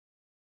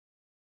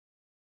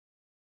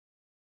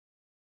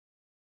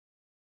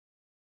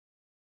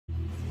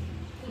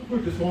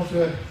Goed, dit is ons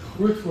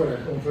groot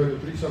voorreg om vir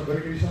Dr. Isak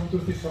Burger hier saam te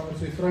doen, saam met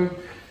sy vrou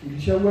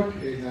Elisha ook,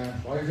 en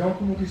baie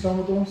welkom ook hier saam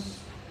met ons,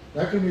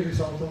 lekker om hier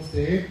saam met ons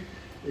te hê,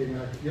 en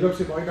julle ook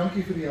sê baie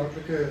dankie vir die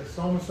hartlike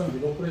samensang, die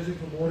lofprysing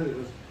vanmôre,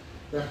 dit was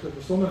regtig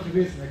besonder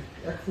geweest, en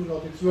ek voel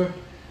altyd so,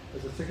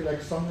 as dit seker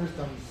lekker sang is,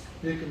 dan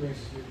spreek 'n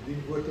mens met die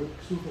woord ook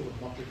soveel wat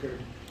makliker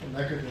en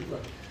lekkerder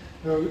ook.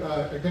 Nou,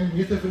 ek dink die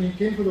meeste van julle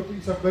ken vir Dr.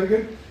 Isak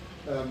Burger,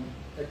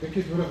 ek dink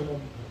dit is nodig om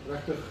hom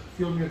regtig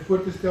veel meer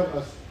voor te stel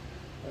as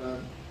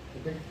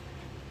ek dink,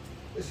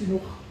 is hy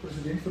nog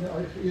president van die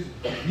AGS,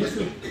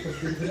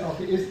 president van die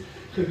AGS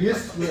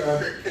gewees,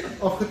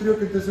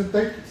 afgetrek in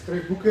tussentyd,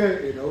 skryf boeke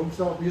en hou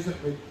homself besig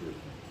met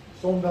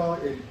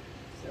Sondag en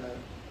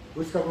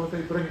boodskappe wat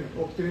hy bring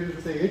en optredes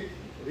wat hy het,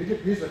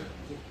 redelik besig,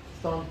 so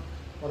staan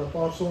maar 'n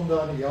paar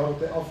Sondae in die jaar wat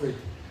hy afwet,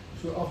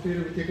 so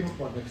aftrede beteken nog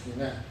maar niks nie,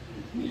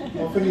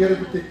 maar vir die Here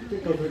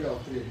beteken ook weer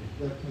aftrede,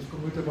 dat ons kom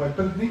moet by 'n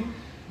punt nie,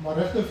 maar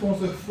regtig vir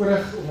ons 'n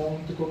voorreg om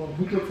hom te kon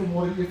ontmoet ook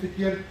vanmôre die eerste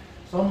keer,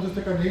 saam met ons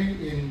te kan hê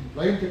en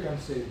bly om te kan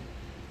sê,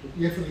 tot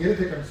eer van die Here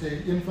te kan sê,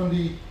 een van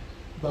die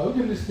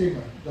behoudende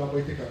stemme daar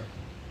buitekant.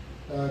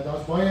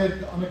 Daar's baie aan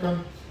die ander kant,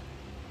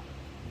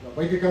 daar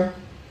buitekant,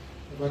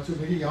 wat so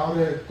met die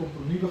jare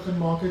kompromie begin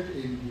maak het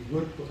en die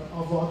woord begin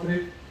afwater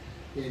het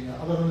en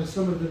allerhande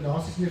slimmer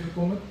donasies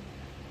meegekom het,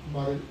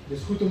 maar dit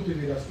is goed om te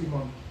weet as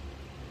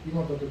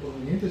iemand wat 'n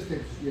prominente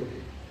stem soos jy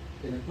het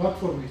en 'n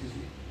platform is soos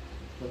jy,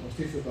 wat nog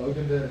steeds 'n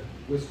behoudende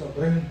boodskap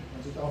bring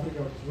aan Suid-Afrika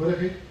wat ons nodig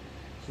het.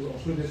 So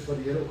ons glo dis wat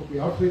die Here ook op die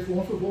hart geleef vir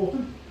ons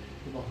vanoggend.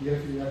 En mag die Here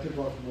vir die werklik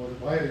waar vanmôre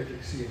baie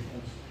ryklik seën.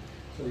 Ons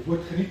sal die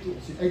woord geniet,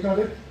 ons sien uit na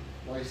dit.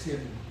 Baie seën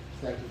en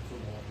sterkte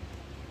vanmôre.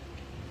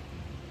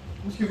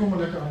 Ons gee hom 'n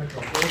lekker ander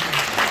kant.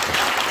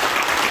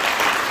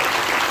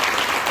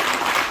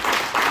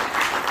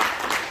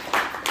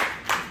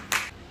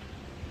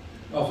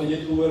 Van jy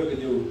het gehoor ek in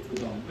jou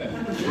bedank.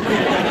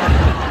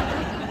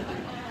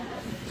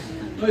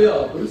 Nou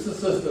ja, broers en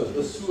susters, dit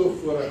is so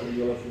voorreg om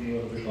julle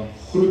vanmôre te kan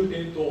groet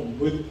en te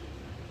ontmoet.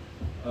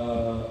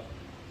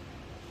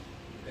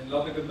 En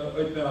laat ek dit nou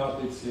uit my hart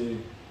uit sê,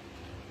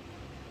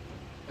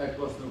 ek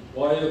was nou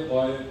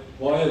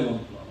baie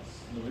lanklaas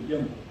in 'n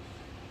bijeenkoms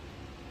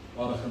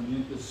waar 'n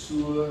gemeente so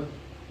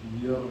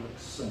heerlik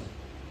sing.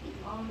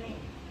 Amen.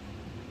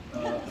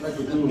 En ek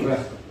bedoel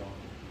regtig dan.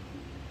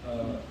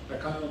 Ek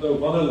kan onthou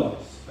wanneer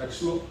laas ek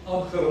so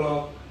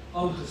aangeraak,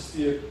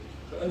 aangesteek,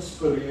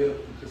 geïnspireer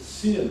en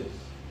geseën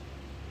is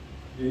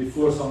deur die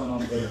voorsang en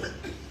aanbidding.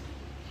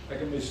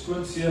 Ek en my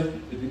skoonseun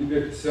het hierdie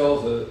week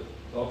gesels,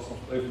 dalk sal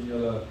party van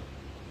julle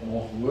van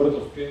hom gehoor het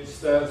of ken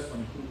Sters van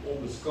die groep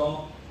Onbeskaamd.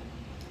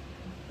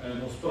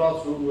 En ons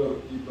praat so oor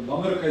die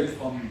belangrikheid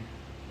van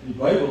die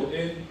Bybel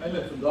en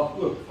eintlik vandag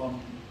ook van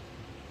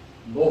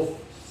lof,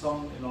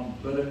 sang en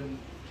aanbidding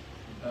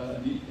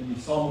in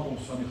die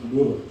samekoms van die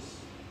gelowiges.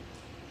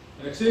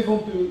 En ek sê vir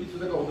hom toe iets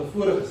wat ek al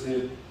tevore gesê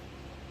het,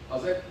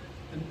 as ek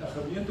in 'n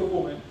gemeente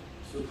kom en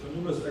so het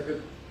genoem is,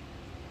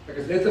 ek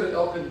is letterlik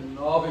elke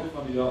naweek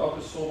van die jaar,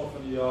 elke Sondag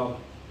van die jaar,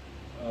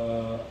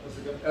 as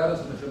ek ergens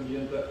in 'n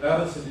gemeente,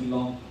 ergens in die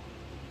land,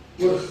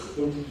 oor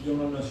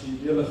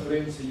nasionale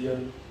grense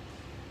heen,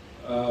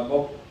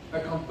 maar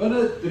ek kan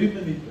binne 3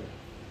 minute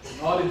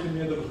na die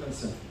gemeente begin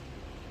sing.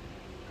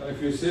 Kan ek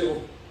vir jou sê of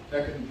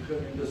ek in die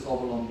gemeente sal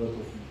beland word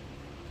of nie.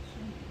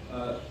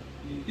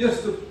 Die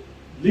eerste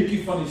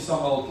liedjie van die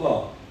sang al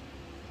klaar.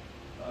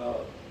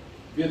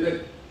 Weet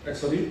ek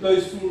sal nie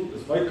thuis voel,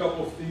 is my cup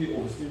of tea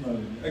of is nie my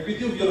nie. Ek weet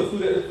nie of julle voel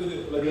dat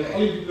julle al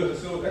die liedere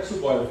gesing wat ek so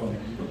baie van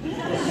het. Dit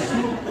is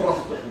so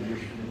pragtig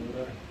gewees.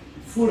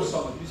 Die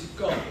voorsang, die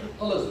musikant,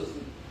 alles is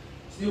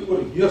nie 'n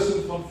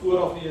oorheersing van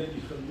vooraf nie.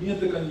 Die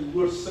gemeente kan jy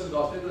hoor sing,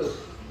 daar's net 'n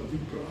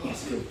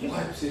vibrasie, 'n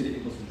vibe sê die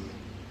Engels in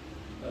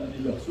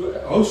die lig. So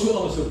hou so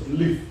aan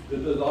asseblief.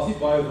 Daar's nie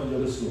baie van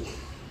julle so.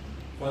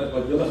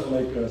 Wat julle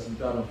gelyk is in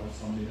terme van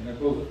sang nie. En ek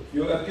wil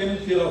jou erkenning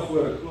gee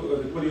daarvoor. Ek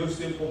hoor jou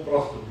stem kom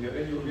pragtig weer.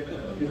 En jou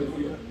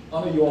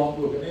ander Johan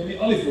ook. En nie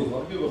al die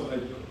voorganger, ek wil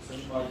uit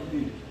sing, maar ek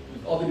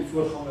moet altyd die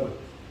voorganger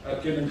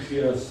erkenning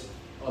gee as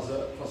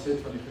 'n faset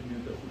van die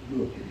gemeente goed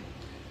loop.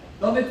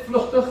 Dan net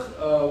vlugtig,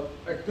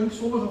 ek dink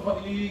sommige van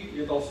u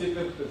het al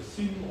seker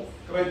gesien of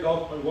kry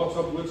dalk my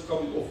WhatsApp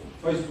boodskapie of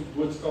Facebook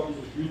boodskapie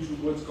of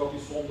YouTube boodskapie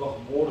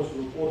Sondagmôre so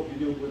 'n kort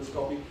video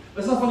boodskapie.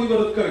 Is daar van u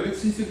wat dit kry? Dit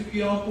sien seker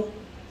hier aan op.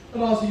 En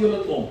daar is die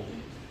hele klomp.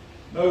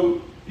 Nou,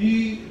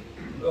 die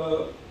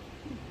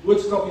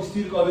boodskapie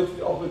stuur ek al dit vir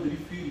die afgelope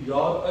 3-4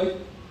 jaar uit.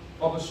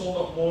 Op 'n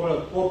Sondagmôre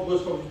 'n kort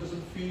boodskapie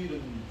tussen 4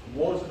 en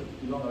môre is 'n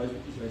bietjie lang, hy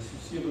is so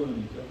 7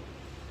 minute.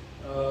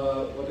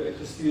 Wat ek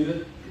uitgestuur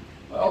het.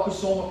 Maar elke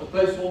Sondag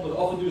party Sondag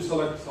af en toe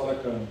sal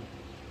ek 'n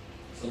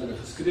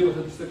geskrewe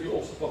stukkie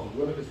opsit van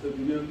gewoonlik is dit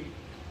videoetjie.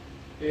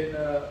 En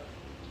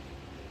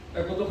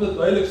ek wil tog dit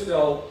duidelik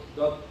stel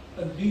dat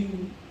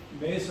indien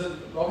mense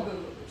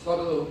staat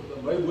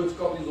in my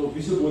boodskapies of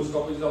wie se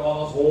boodskapies, dan maar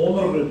ons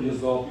honderde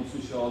deesdae op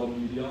die sosiale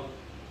media,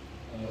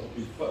 op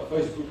die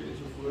Facebook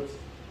ensovoorts.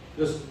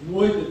 Dit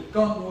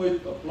kan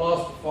nooit 'n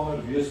plaasvervanger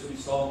wees vir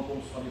die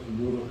samekoms van die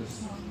gelowiges.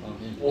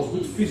 Ons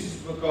moet fisies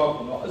mekaar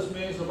kom. Daar is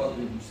mense wat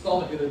die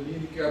omstandighede nie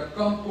in die kerk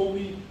kan kom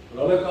nie.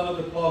 Hulle kan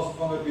dit 'n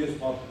plaasvervanger wees,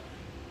 maar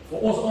vir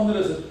ons ander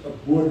is dit 'n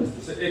bonus,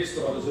 dit is 'n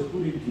ekstra, dit is 'n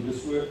goedie, dit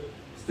is so 'n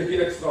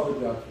stukkie ekstra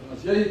bederf. En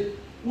as jy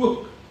ook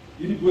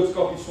hierdie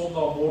boodskap die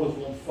Sondagmôre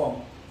wil ontvang,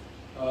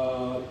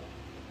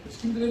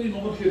 miskien wil jy die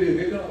nommer gee,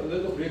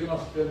 dit op rekenaar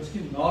sit,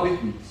 miskien na die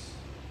diens.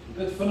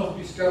 Dit vinnig op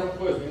die skerm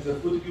gooi, as mense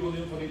 'n fotootjie wil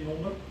neem van die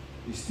nommer.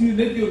 Jy stuur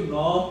net jou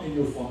naam en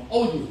jou van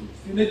audio.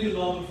 Stuur net jou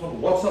naam en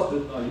van WhatsApp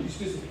dit na hierdie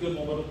spesifieke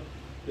nommer.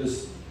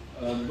 Dis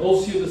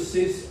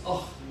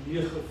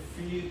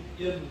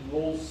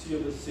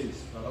 07689411076.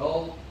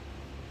 Herhaal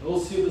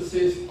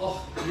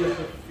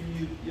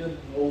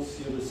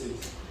 07689411076.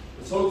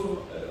 Dit sal ook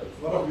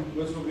vanmiddag die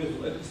boodskap wees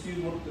wat uitgestuur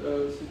word,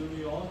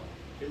 Sidoniaan,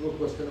 en ook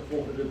waarskynlik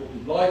volgende week op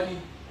die blaadjie.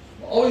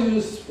 Maar al jy doen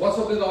is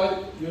WhatsApp net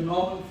jou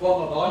naam en van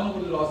na daai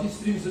nommer, daar's nie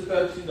streams se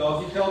tyds nie,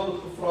 daar's nie geld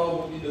wat gevra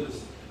word nie, dit is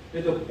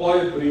net 'n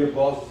baie breë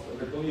basis.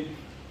 Ek wil nie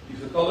die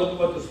getalle noem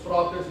wat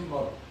gesprake is nie,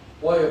 maar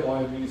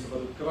baie mense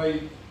wat dit kry,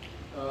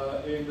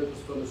 en dit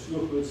is vir hulle so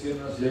groot seën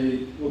as jy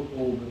ook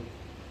wil doen,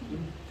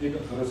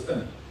 teken gerus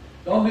in.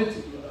 Dan net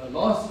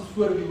laastens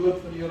voor die woord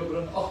van die Here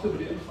bring agter by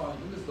die ingang.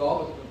 Dit is daar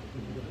wat ek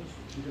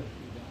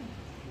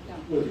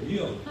oor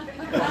hier.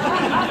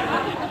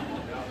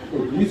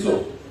 Goed, hierso.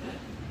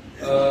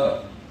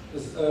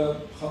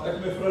 Gaan ek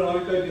my vrou na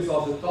die tyd,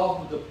 as 'n tafel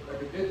met ek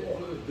het net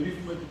ongelukkig 3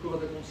 van my boeke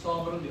wat ek moet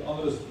saambring, die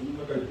ander is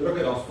moet ek druk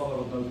uit daarvan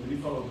wat nou 3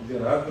 van wat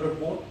weer herdruk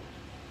word.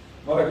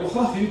 Maar ek wil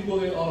graag hierdie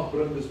boek in aandag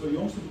bring, dis my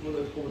jongste boek wat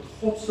uitkom met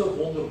God se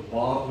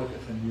wonderbaarlike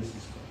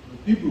geneesingskap.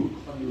 Met die boek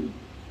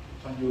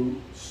gaan jou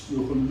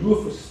geloof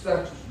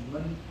versterk soos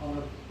min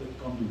ander dit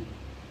kan doen.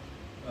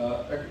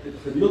 Ek het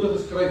gedeelte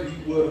geskryf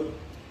hier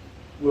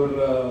oor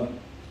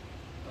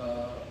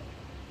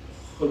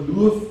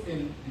geloof en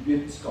die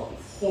wetenskap,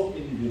 of God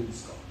en die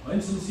wetenskap.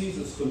 Myns insiens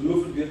is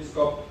geloof en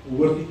wetenskap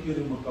behoort nie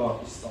teenoor mekaar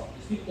te staan.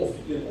 Dis nie of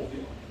die een of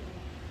die ander.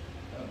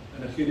 En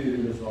ek gee die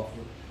redes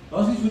daarvoor. Dan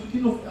is so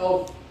 10 of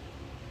 11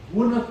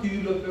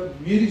 bonatuurlike,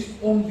 medies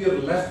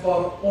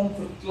onweerlegbare,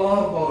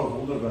 onverklaarbare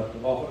wonderwerke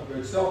waarvan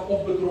ek self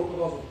op betrokke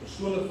was of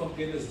persoonlik van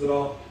kennis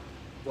dra,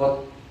 wat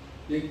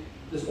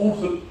dis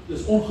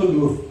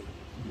ongelooflik.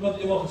 Iemand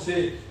eendag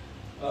gesê,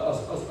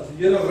 as die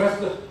Here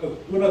regtig 'n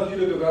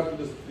bonatuurlike werk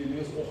doen, is vir die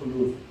mense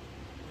ongelooflik.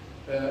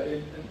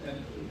 En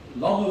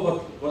lamme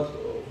wat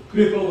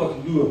krepel wat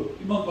loop,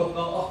 iemand wat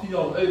na 18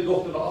 jaar, eie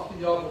dogter na 18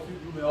 jaar of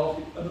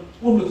fibromyalgie in 'n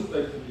oombliks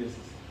tyd gewees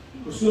is.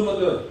 'n Persoon wat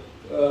 'n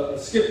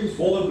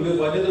skepingswonder beleef,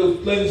 waar net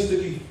 'n klein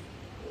stukkie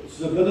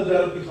soos 'n blinde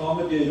therapie gehad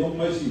met 'n jong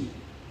meisie, in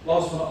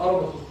plaas van 'n arm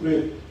wat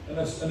gegreep, en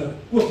is in 'n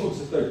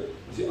ooglikse tyd,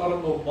 is die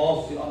arm normaal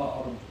soos die ander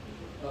arm.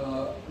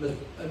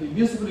 En die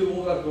meeste van die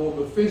wonderwerke word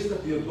bevestig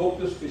deur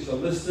dokters,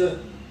 spesialiste,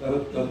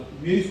 dat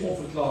medies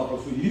onverklaarbaar.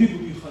 So hierdie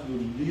boekie gaan jou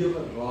lewe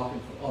raak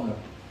en verander.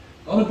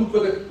 Dan 'n boek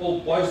wat ek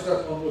al baie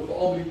sterk van oor,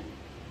 veral met die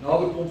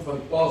naderkom van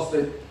die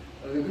Paastyd,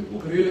 ek dink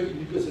ook redelik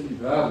uniek is in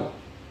die wêreld,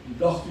 die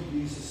dag toe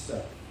Jesus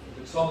sterf.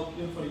 Ek saam met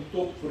een van die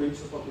top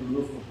forense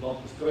patoloog van ons land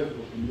geskryf het,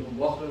 Leon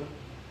Wagner.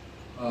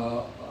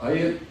 Hy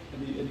het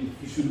in die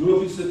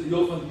fisiologiese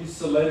deel van Jesus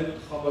se lyding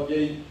gegaan, wat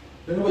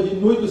dinge wat jy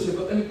nooit besef,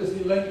 wat eintlik is in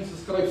die lyntjies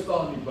geskryf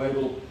staan in die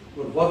Bybel,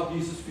 oor wat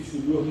Jesus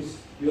fisiologies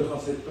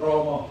deurgaan, sy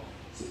trauma,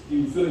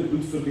 die hoeveelheid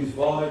bloedverlies,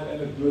 waarheid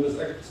eintlik dood is.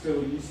 Ek het geskryf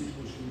oor Jesus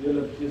emosionele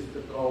en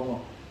geestelike trauma.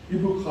 Die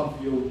boek gaan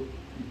vir jou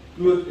die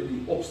dood en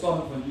die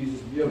opstanding van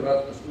Jesus meer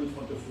werd as ooit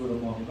van tevore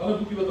maak. En dan 'n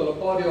boekie wat al 'n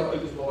paar jaar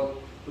uit is, maar wat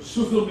vir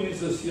soveel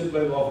mense seën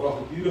bly, waar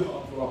gedurende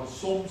aanvraag is.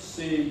 Soms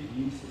sê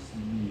Jesus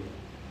nee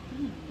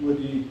oor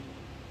die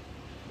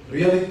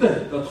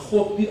realiteit dat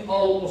God nie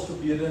al ons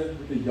gebede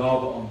met 'n ja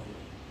beantwoord.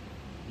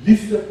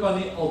 Liefde kan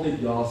nie altyd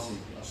ja sê nie.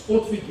 As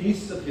God vir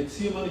Jesus het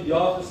Getsemane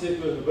ja gesê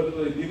toe hy gebid het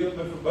dat die beker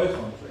my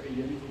verbygaan, sê hy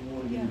nie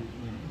vermoor nie.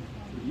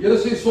 Die Here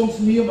sê soms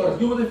nee, maar as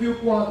niemand vir jou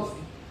kwaad is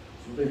nie,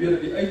 want hy weet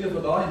dat die einde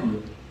van daai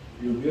nee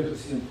jou weer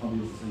geseën gaan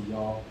wees as 'n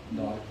ja in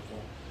daai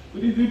geval. So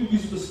die 3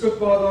 boekies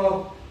beskikbaar daar.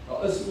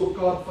 Daar is ook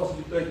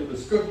kaartfasiliteite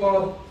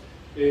beskikbaar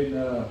en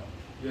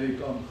jy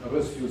kan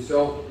gerus vir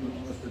jouself en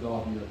anders te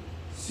daarmee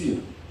sien.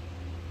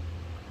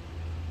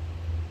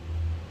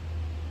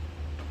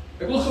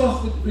 Ek wil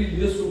graag vir die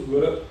lees van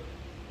woorde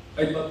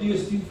uit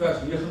Matteus 10 vers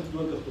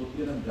 29 tot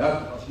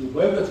 31. As jy jou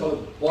Bybel het, sal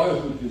dit baie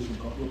goed wees om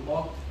kan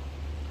oopmaak.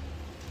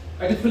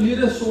 Ek het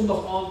verlede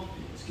Sondag aand,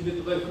 miskien het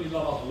jy van die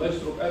land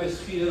geluister op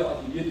RSG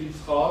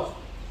ateljeediens gehad,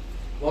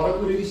 waar ek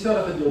oor hierdie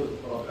selfde gedeelte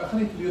gepraat. Ek gaan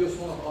nie verlede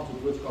Sondag aand se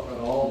boodskap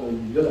herhaal by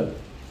die hele,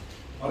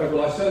 maar ek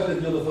wil daai selfde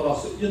gedeelte van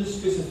daar een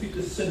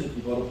spesifieke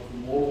sinnetjie waarop ek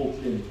vanmôre wil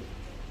klem.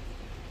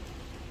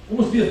 Kom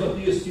ons lees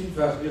Matteus 10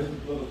 vers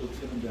 29 tot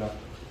 31.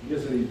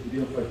 Lees uit die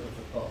 53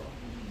 vertaling.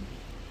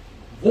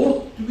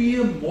 Word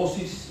 2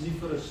 mossies nie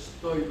vir 'n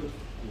stuiver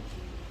verkoop,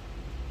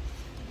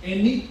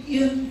 en nie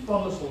een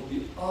van hulle sal op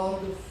die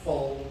aarde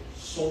val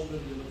sonder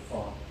julle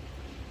Vader.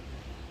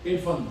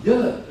 En van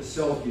julle is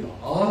selfs die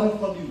hare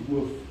van die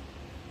hoof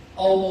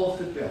almal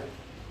getel.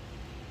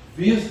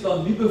 Wees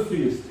dan nie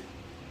bevrees nie.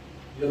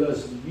 Julle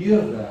is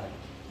meer werd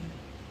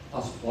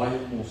as baie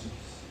mossies.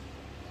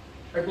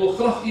 Ek wil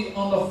graag u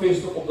aandag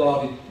vestig op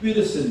daardie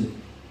tweede sin.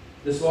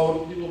 Dis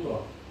waaroor ek wil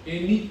praat.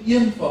 En nie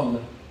een van hulle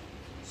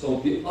sal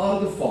op die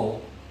aarde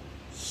val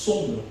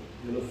sonder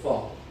julle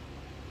Vader.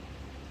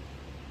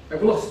 Ek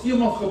wil as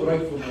tema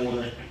gebruik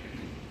vanmôre.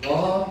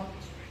 Waar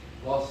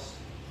was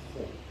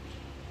God?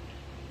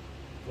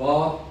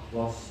 Waar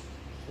was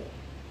God?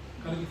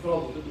 Kan ek vra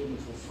dat dit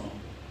ons sal saam.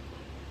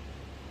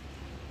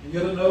 En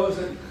Here, nou as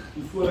ek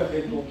die voorreg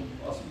het om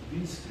as u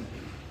diensknegt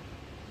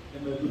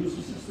en my broers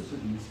en susters se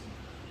diensknegt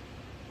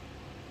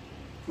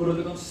voordat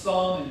ek kan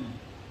staan en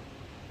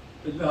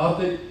met my hart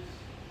uit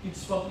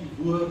iets van u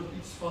woord,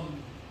 iets van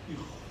u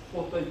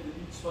godheid en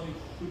iets van u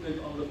goedheid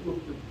aan hulle oop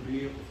te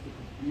breek of te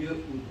probeer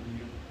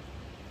oopbreek.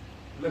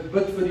 Wil ek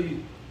bid vir die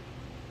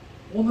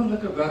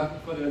wonderlike werk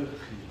van die Heilige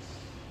Gees.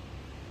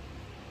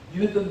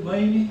 Nie net in my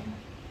nie,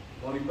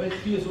 waar die my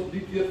Gees op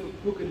die weer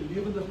verkoop en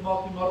lewendig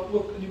maak nie, maar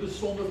ook in die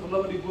besonder vir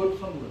hulle wat die woord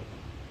gaan hoor.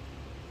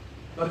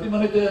 Dat nie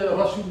maar net 'n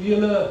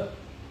rasionele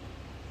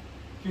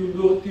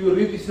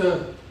teoretiese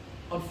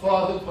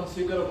aanvaarding van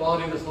sekere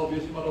waarhede sal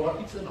wees, maar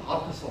daar iets in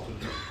harte sal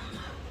gebeur.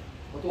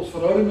 Wat ons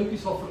verhouding met U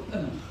sal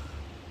verinnig.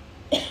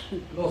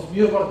 En ons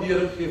meer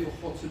waardering gee vir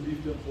God se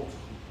liefde en God se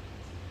goedheid.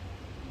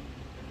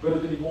 Ek bid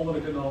dit in die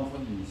wonderlike naam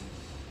van Jesus.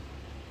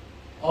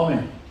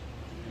 Amen.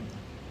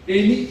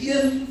 En nie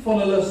een van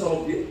hulle sal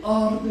op die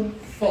aarde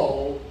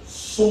val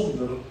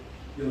sonder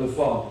julle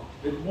Vader.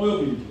 Dit mooi op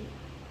hierdie.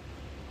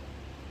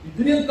 Die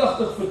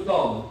 83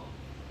 vertaling,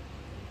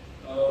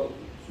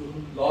 so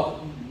laat ek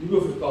die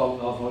nuwe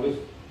vertaling daarvan is,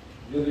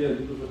 weer die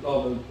nuwe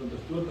vertaling in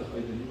 2020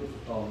 uit die nuwe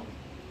vertaling.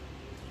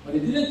 Maar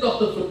die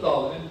 83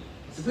 vertaling, en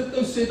as ek dit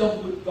nou sê,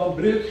 dan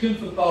breek geen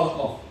vertaling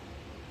af.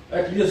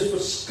 Ek lees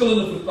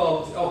verskillende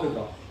vertalings elke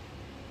dag.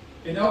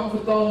 En elke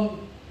vertaling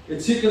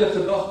het sekere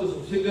gedagtes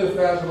of sekere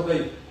verse wat hy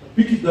 'n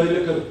bietjie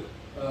duideliker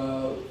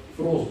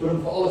vir ons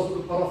bring, vir alles wat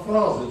 'n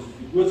parafrase is, soos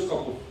die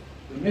boodskap of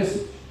die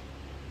message.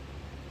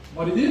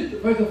 Maar die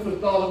 53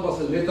 vertaling was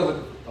 'n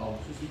letterlike vertaling,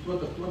 soos die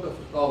 2020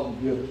 vertaling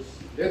weer is.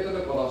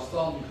 Letterlik wat daar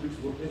staan, die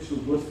Grieks word net so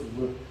woord vir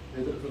woord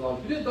letterlik vertaal.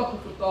 Die 83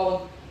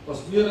 vertaling was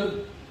meer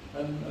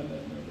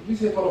nie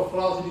sê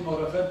parafrase nie, maar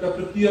 'n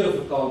geïnterpreteerde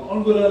vertaling.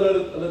 Anders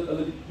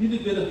hulle nie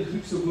noodwendig die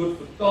Griekse woord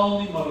vertaal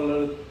nie, maar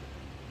hulle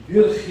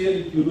weergee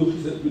die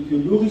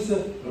teologiese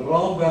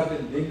raamwerk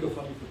en denke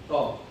van die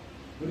vertaling.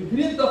 Maar die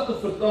 83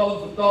 vertaling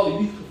vertaal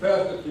hierdie vers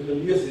wat ek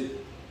gelees het,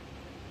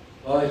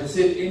 waar hy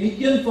gesê het, en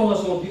nie een van ons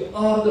sal op die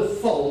aarde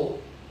val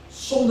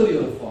sonder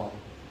julle Vader.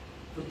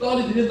 Vertaal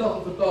die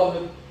 83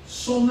 vertaling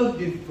sonder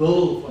die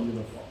wil van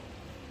julle Vader.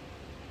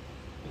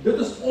 En dit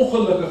is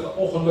ongelukkige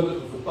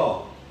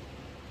vertaling.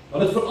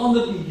 Want dit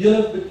verander die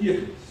hele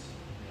betekenis.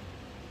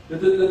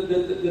 Dit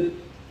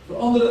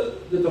verander,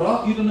 dit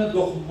raak hier in 'n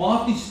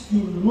dogmaties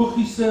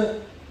teologiese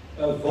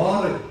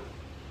waarheid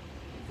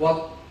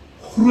wat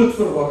groot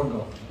verwarring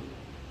kan.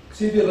 Ek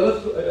sê weer,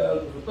 hulle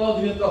vertaal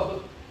 83,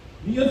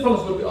 nie een van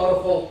ons op die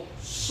aarde val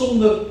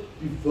sonder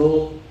die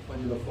wil van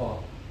julle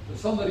Vader.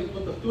 Dis dat die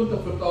 2020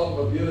 vertaling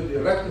wat weer 'n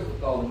direkte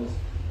vertaling is,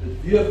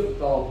 dit weer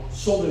vertaal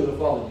sonder julle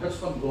Vader, niks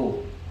van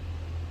wil.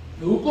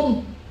 Nou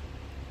hoekom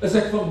is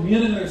ek van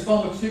mening en ek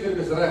staan ek seker ek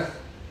is reg,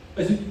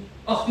 is die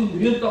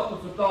 1883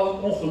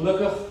 vertaling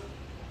ongelukkig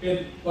en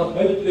wat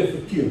my betref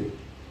verkeerd.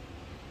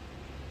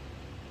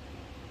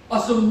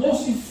 As 'n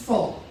mossie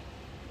val,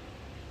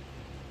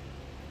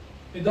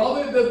 en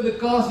daarby by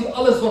implikasie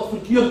alles wat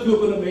verkeerd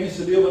loop in 'n mens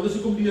se lewe, want dis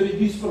hoekom die Here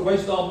Jesus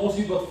verwys na 'n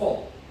mossie wat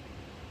val.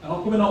 En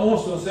dan kom hy na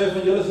ons en sê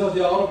van julle selfs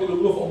die hare op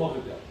julle hoof almal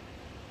getel.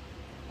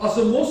 As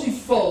 'n mossie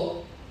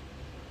val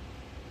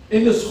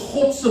en dis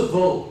God se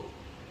wil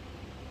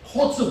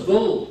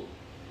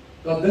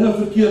dat dinge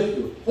verkeerd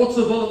loop. God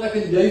se wil dat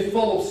ek en jy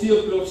val of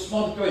seer of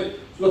smart kry,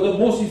 sodat 'n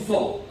mossie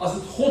val. As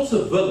dit God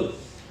se wil is,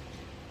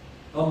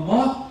 dan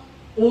maak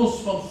ons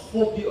van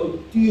God die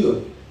outeur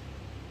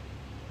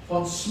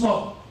van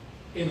smart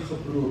en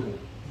gebroken.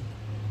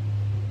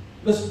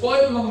 Dis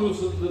baie belangrik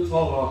dat dit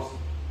sal raak.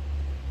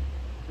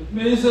 Dit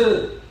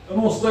mense in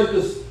ons tyd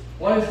is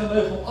baie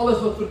geneig om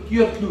alles wat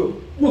verkeerd loop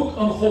ook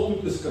aan God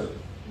toe te skryf.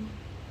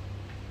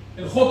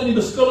 En God in die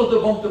beskuldigde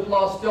bank te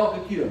plaas elke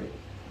keer.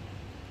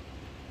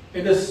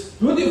 En dis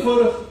dood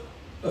eenvoudig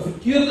 'n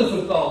verkeerde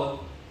vertaling,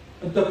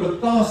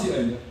 interpretasie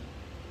eintlik,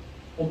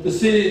 om te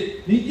sê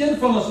nie een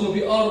van ons sal op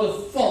die aarde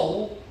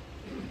val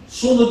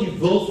sonder die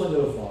wil van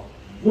julle Vader.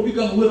 Hoop jy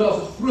kan hoor daar's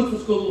 'n groot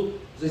verskil.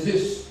 As hy sê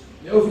in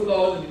die ou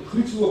vertaling en die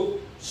Grieks ook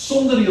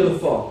sonder julle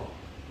Vader.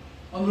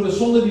 Anderswoorde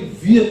sonder die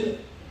wete,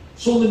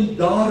 sonder die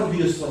daar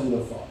wees van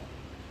julle Vader.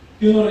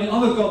 Teenoor aan die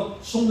ander kant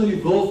sonder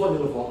die wil van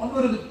julle Vader.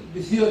 Anderswoorde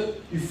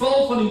die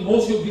val van die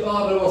mossie op die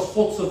aarde was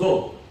God se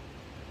wil.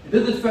 En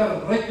dit is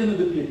verrykende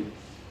betekenis.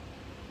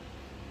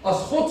 As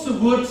God se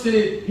woord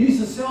sê,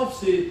 Jesus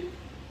self sê,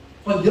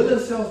 van julle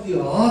selfs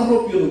die hare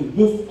op julle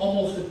hoof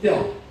almal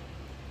getel.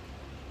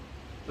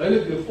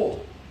 Duidelik deur God.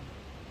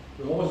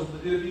 Vir hom is dit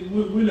natuurlik nie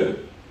moeilik,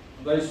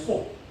 want hy is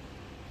God.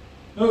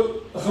 Nou,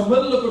 'n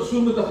gemiddelde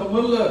persoon met 'n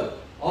gemiddelde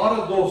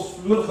haredos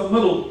verloor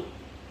gemiddeld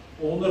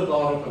 100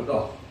 hare per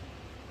dag.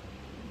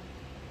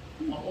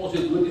 Maar ons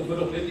het dood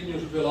eenvoudig net nie meer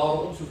soveel hare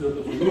om soveel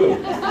te verloor.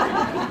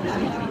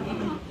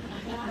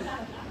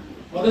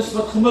 Maar dis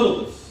wat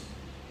gemiddeld is.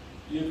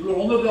 Jy verloor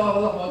 100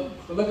 hare dag, maar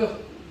gelukkig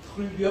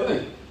groei weer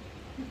uit.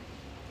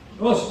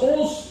 Nou as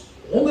ons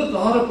 100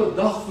 hare per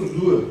dag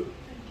verloor,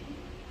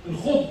 en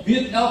God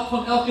weet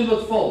van elkeen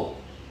wat val,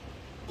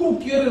 kom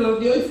keer dat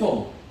die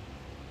uitval.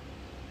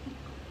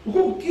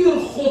 Hoekom keer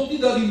God nie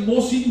dat die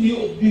mossie nie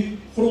op die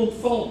grond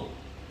val?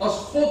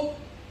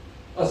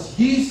 As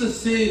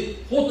Jesus sê,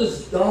 God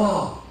is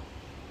daar,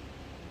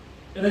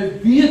 en hy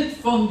weet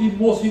van die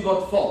mossie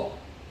wat val,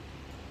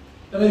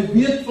 en hy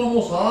weet van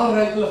ons hare,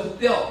 hy het hulle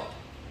getel.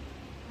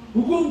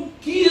 Hoekom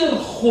keer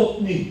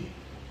God nie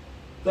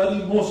dat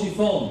die mossie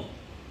val?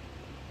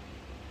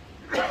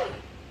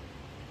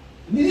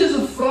 Nie is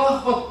 'n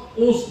vraag wat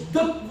ons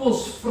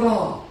dikwels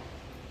vra,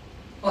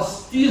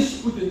 as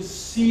teëspoed en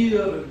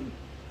seer en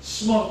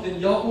smart en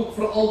ja ook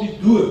veral die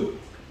dood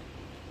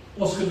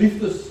ons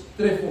geliefdes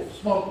tref of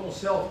smart in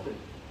onsself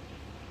tref.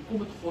 Hoekom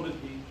het God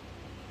dit nie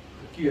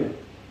gekeer?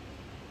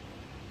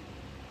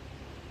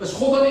 Is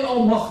God dan nie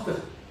almagtig?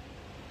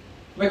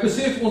 Maar ek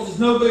besef ons is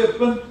nou by 'n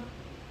punt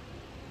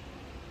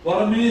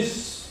waar 'n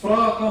mens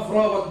vrae kan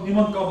vra wat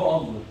niemand kan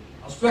beantwoord.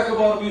 As plekke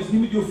waar mens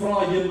nie met jou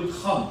vrae heen moet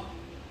gaan.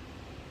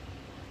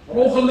 Maar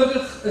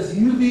ongelukkig is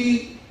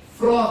hierdie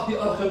vraag, die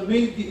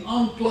argument, die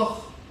aanklag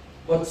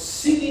wat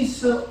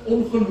siniese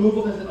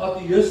ongelowiges en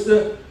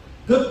ateïste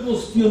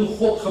dikwels teen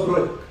God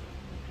gebruik.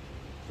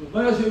 So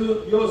my as jy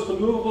as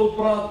gelowige wil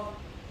praat,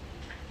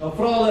 dan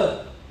vra hulle,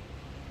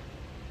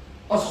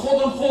 as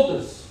God en God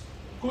is,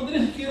 kon dit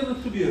nie gekeer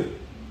dit gebeur.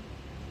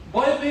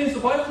 Baie mense,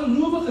 baie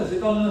gelowiges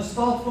het al in 'n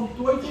staat van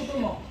twyfel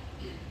beland.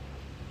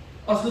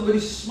 As hulle by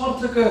die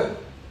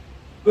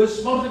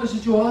smartlike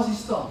situasie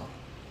staan.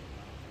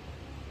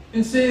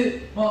 En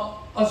sê, maar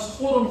as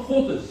God en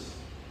God is,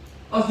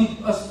 as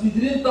die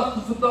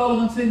 83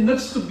 vertaling sê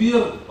niks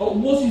gebeur, 'n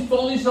mossie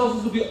val nie selfs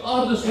as op die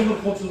aarde sonder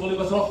God se wil nie,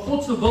 was daar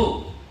God se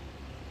wil.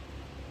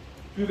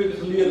 2 weke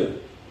gelede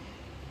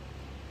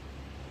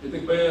het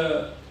ek by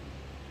 'n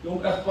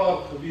jong egpaar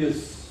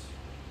gewees.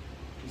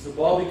 Dis 'n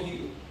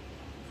babatjie,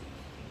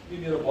 nie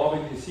meer 'n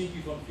babatjie, 'n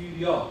seentjie van 4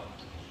 jaar.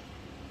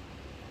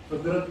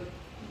 Verdruk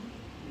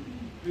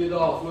 2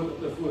 dae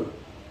voor.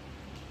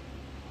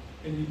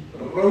 En die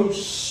rou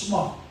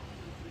smart,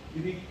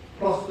 hierdie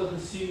pragtige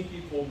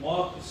seentjie,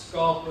 volmaak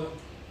geskape,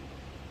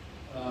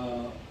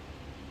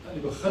 aan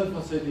die begin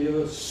van sy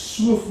lewe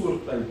so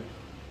voortyd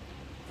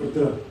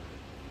verdruk.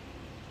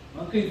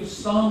 Dan kan jy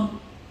verstaan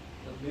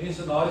dat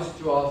mense in daardie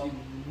situasie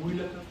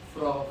moeilike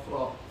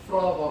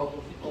vrae waarop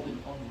ons nie altyd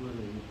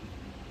antwoorde het.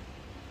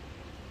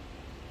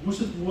 Hoe is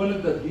dit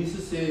moontlik dat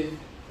Jesus sê,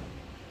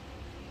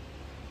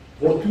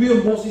 word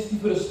 2 mossies nie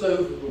vir 'n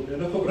stuiver verkoop nie? En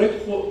dan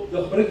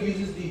gebruik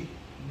Jesus die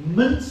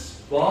minst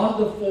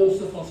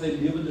waardevolste van sy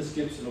lewende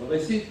skepsels. Want hy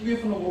sê 2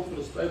 van hulle word vir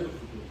 'n stuiver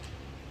verkoop.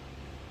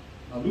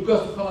 Nou Lukas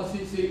gaan dan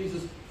sê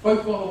Jesus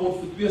 5 van hulle word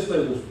vir 2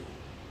 stuivers verkoop.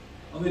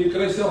 Wanneer jy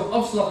kry self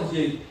afslag as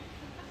jy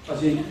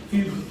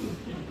 4 verkoop.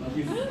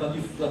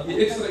 Dat jy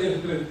ekstra 1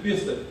 gekry vir 2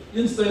 stuivers.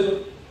 1 stuiver,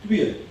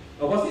 2.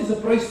 Daar was nie eens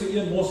 'n prys vir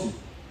 1 mossie.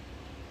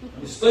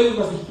 Die stuiver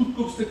was die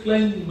goedkoopste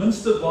klein, die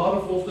minste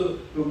waardevolste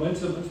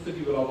Romeinse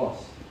muntstukkie wat daar was.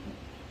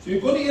 So jy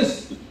kon nie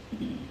eers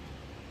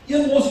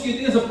 1 mossie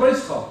het eers 'n prys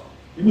gehad.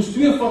 Jy moes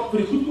 2 vat vir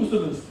die goedkoopste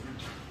muntstukkie.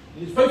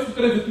 Jy het 5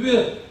 gekry vir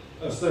 2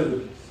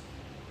 stuivertjies.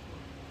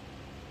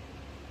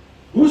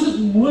 Hoe is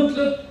dit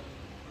moontlik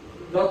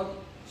dat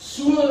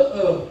so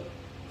 'n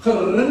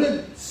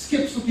geringe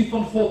skepseltjie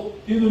van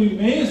God teenoor die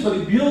mens wat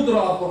die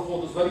beelddraer van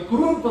God is, wat die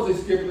kroon van sy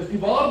skepping is, die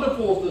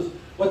waardevolste is,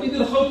 wat nie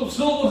deur goud of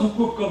silwer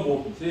gekoop kan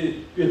word, sê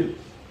Petrus.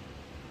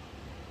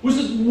 Hoe is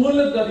dit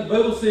moontlik dat die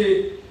Bybel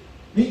sê,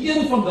 nie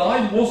een van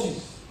daai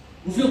mossies,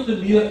 hoeveel te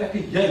meer ek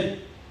en jy,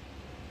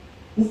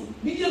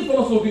 nie een van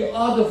ons op die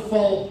aarde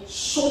val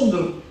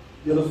sonder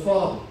julle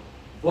Vader.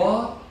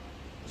 Waar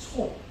is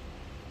God?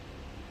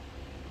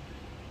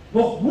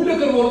 Nog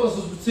moeiliker word as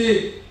ons moet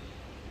sê,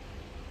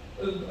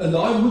 en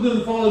daai moeder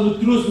en vader moet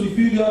troos van die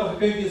 4-jarige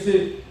kyk en sê,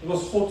 dit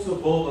was God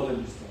se wil dat hy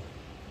bestaan.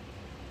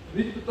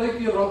 Weet jy, baie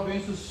keer raak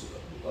mense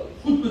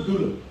goed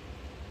bedoeling,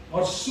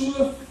 maar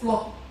so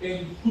vlak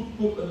en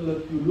goedkoop in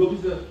hulle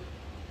teologiese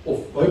of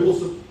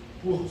Bybelse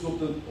pogings om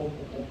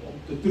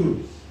te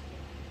troos.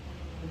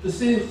 Om te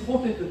sê,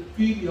 God het 'n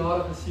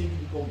 4-jarige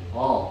seentjie kom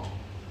haal.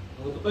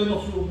 Dan het hy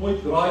nog so 'n mooi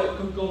draai,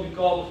 kinkel in die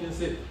kabel gee en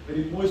sê, by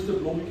die mooiste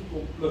blommetjie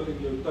kom pluk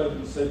in jou tuin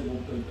en sy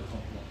blomtuin te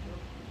gaan plant.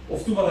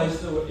 Of toe maar hy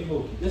is nou 'n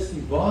engeltjie. Dis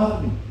nie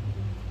waar nie.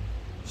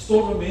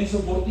 Gestorwe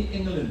mense word nie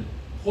engele nie.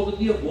 God het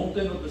nie 'n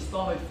blomtuin wat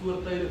bestaan uit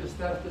voortydige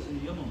sterftes in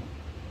die hemel.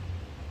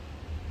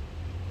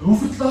 Hoe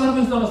verklaar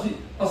mens dan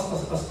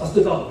as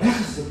dit dan weg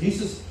is, dat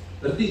Jesus,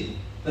 dat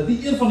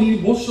die een van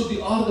hierdie mossies op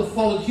die aarde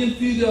val en geen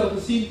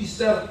 4-jarige seentjie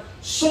sterf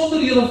sonder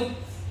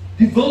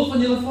die wil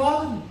van julle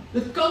Vader nie?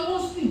 Dit kan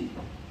ons nie.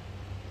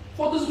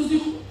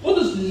 God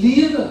is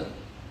lewe.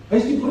 Hy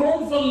is die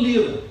bron van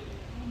lewe.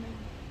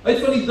 Hy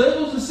het van die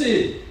duiwel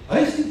gesê, hy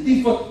is die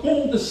dief wat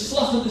kom om te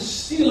slag en te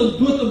steel en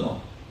dood te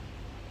maak.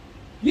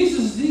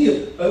 Jesus is nie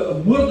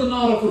 'n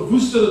moordenaar, 'n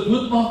verwoester, 'n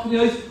doodmaker nie,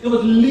 hy is een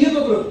wat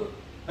lewe bring.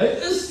 Hy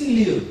is die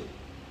lewe.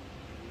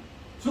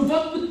 So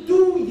wat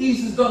bedoel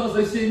Jesus dan as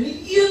hy sê, nie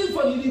een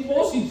van hierdie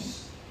bossies,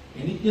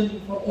 en nie een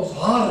van ons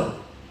hare,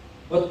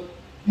 wat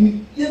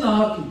die een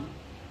haartjie,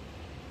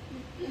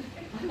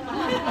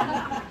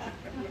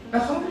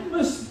 ek gaan nie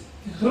mis,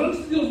 die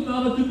grootste deel van die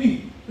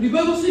anatomie. Die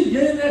Bybel sê, jy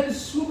en ek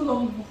is so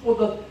belangrik vir God,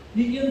 dat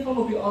nie een van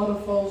op die aarde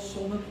val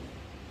sonder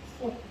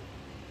God.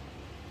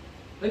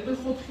 Lyk my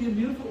God gee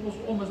meer vir ons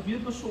om, is meer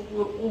besorg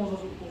oor ons,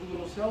 as ons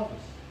oor onsself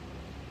is.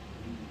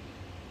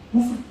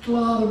 Hoe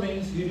verklaar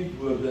mens hierdie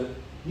woorde,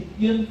 nie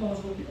een van ons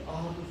op die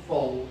aarde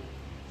val,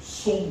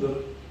 sonder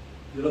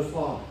julle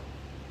Vader?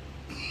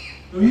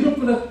 Nou hierop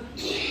wil ek,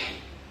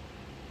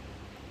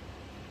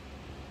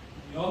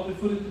 ja,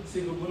 voordat ek sê,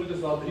 gewoonlik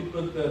is daar 3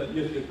 punte in 'n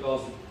EGK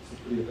se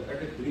preke, ek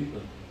het 3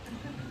 punte.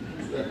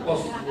 So ek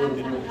pas het oor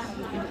die mens.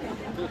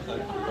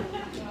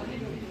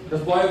 Dit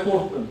is baie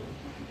kort punt.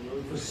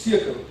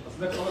 Verseker, as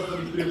niks anders van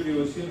die preek vir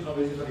jou seun gaan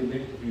wees, gaan die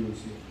lengte vir jou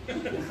seun.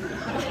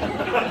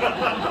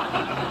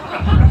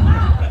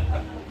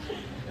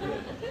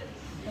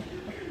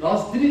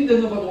 Daar's 3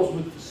 dinge wat ons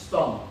moet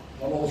verstaan,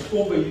 wanneer ons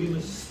kom by hierdie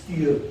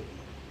misterie.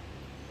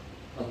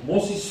 Dat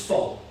mossies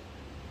val,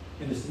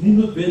 en is nie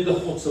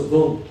noodwendig God se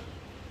wil.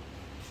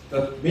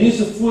 Dat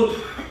mense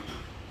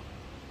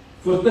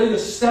voortydig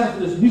sterf,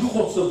 dit is nie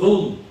God se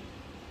wil nie.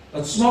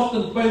 Dat smart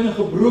en pyn en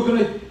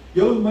gebrokenheid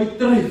jou en my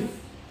tref.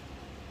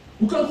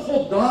 Hoe kan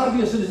God daar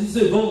wees en dis nie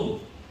sy wil nie?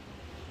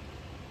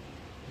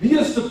 Die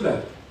eerste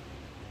plek,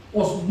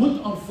 ons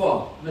moet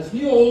aanvaar, en dit is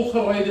nie 'n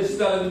ongeryde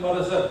stelling nie, maar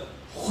dit is 'n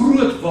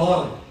groot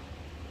waarheid,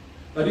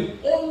 dat die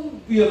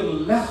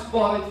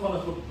onweerlegbaarheid van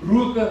 'n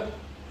gebroke,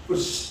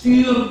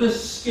 versteurde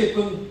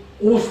skepping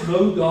ons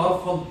nou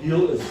daarvan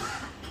deel is.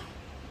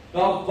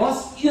 Daar was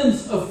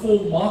eens 'n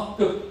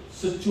volmaakte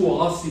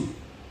situasie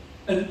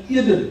in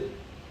Eden,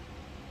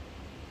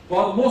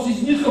 waar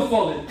mossies nie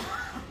geval het,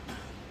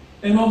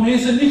 en waar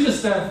mense nie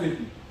gesterf het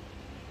nie,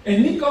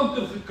 en nie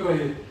kanker gekry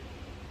het,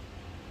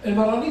 en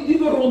waar daar nie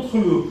diewe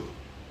rondgeloop,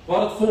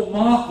 waar het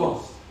volmaak was,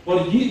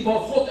 waar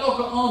God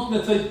elke aand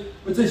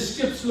met sy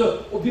skepsele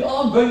op die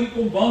aandbuie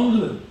kom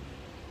wandel.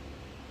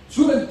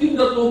 So intiem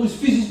dat hom is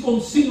fisies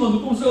kon sien, want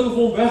hoe kom sy hulle vir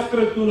hom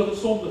wegkruip toe hulle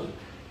gesondig het?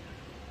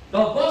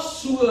 Daar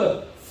was so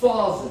 'n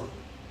fase,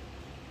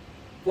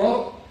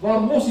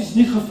 waar mossies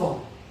nie geval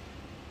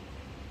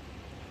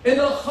het. En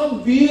dan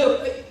gaan weer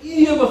 'n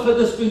ewige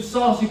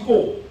dispensasie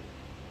kom,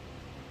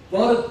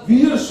 waar dit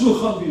weer so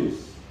gaan wees,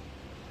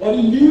 waar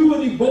die leeu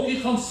en die bokkie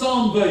gaan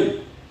saamby,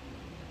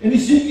 en die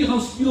seentjie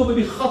gaan speel by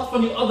die gat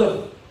van die adder,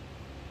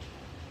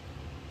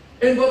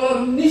 en waar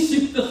daar nie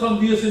siekte gaan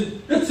wees,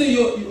 en dit sê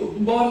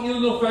Openbaring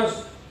 1 vers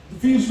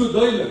 4 so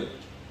duidelik,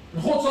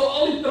 en God sal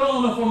al die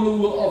trane van hulle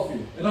oë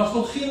afvee, en daar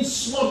sal geen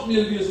smart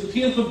meer wees, en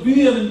geen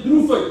geween en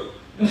droefheid,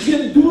 en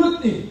geen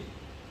dood nie.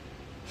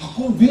 Dan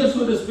kom weer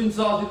so 'n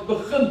dispensasie, het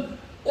begin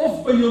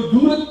of by jou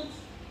dood,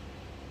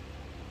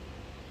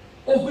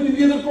 of by die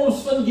wederkoms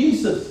van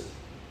Jesus.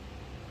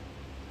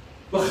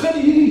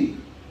 Begin hierdie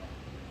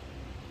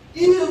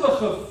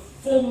ewige,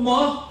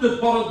 volmaakte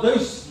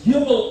paradys,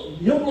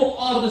 hemel op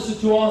aarde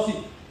situasie,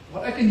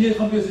 waar ek en jy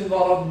gaan wees en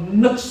waar daar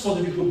niks van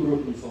hierdie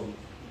gebroken sal wees.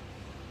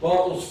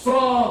 Waar ons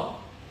vrae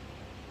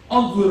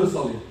antwoorde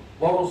sal hê,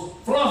 waar ons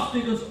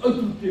vraagtekens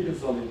uitroeptekens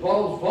sal hê,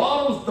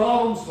 waar ons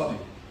daarom sal hê.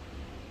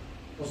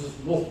 Ons is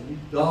nog nie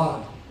daar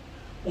nie.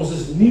 Ons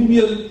is nie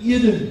meer in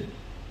Eden nie.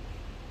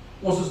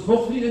 Ons is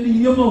nog nie in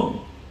die hemel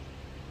nie.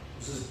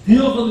 Ons is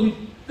deel van die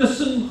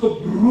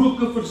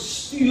tussengebroke,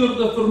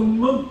 versteurde,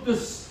 verminkte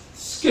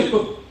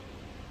skepping,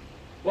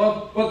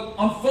 wat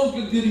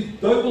aanvanklik deur die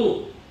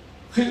duiwel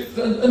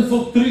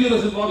geïnfiltreer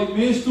is, en waar die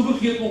mens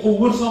toegegee het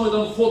ongehoorsaamheid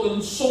aan God en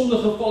in sonde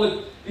geval het,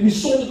 en die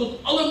sonde tot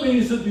alle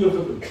mense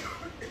deurgebring.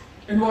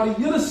 En waar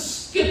die hele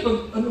skepping,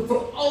 en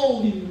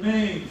veral die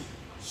mens,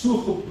 so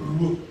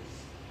gebroken is,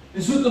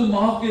 en so te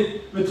maak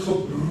het met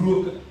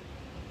gebroken.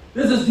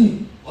 Dit is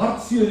die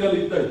hartseer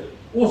realiteit.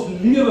 Ons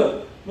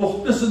lewe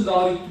nog tussen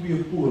daardie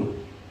 2 pole.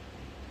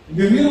 En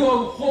die rede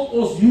waarom God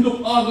ons hier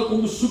op aarde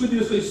kom besoek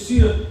deur sy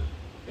seun,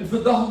 en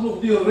vandag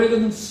nog deur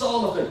redding en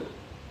saligheid,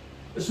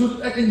 is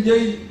sodat ek en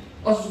jy,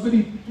 as ons by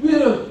die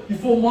tweede, die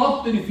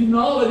volmaakte, die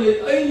finale, die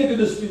uiteindelike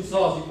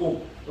dispensasie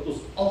kom, dat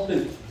ons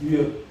altyd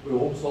weer by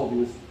hom sal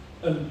wees,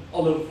 in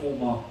aller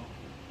volmaak.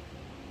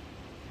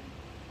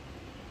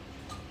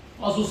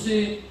 As ons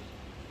sê,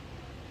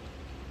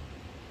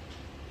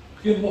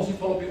 geen mossie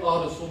val op die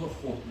aarde sonder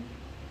God nie.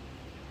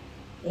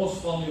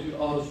 Ons val nie op die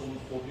aarde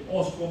sonder God nie.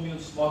 Ons kom nie in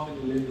smart en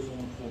ellende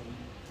sonder God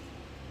nie.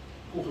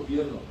 Hoe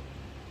gebeur dat?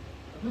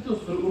 Ek moet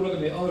ons vir 'n oomblik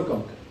aan die ander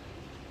kant kyk.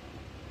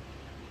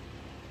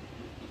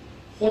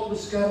 God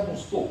beskerm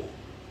ons tog.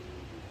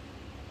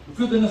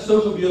 Hoeveel dinge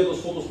sou gebeur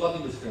as God ons glad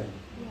nie beskerm?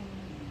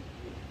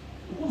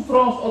 Hoekom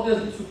vra ons altyd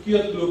as iets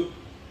verkeerd loop,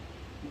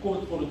 hoekom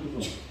het God dit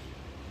toegelaat?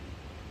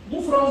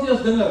 Hoekom vra ons nie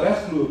as dinge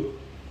reg loop,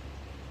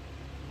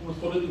 hoekom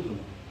het God dit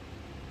toegelaat?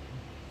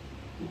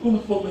 Hoekom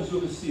het God my so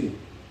geseën?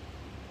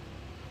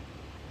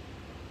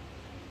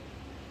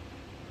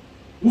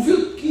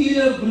 Hoeveel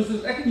keer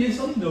broers, ek en jy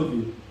sal nie nou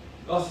weet.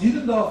 Daar's hier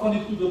en daar van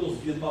die goed wat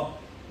ons weet, maar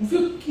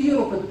hoeveel keer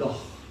op 'n dag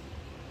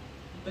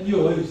in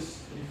jou huis,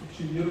 in die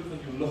funksionering van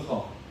jou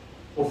liggaam,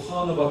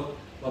 organe wat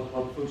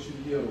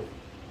funksioneer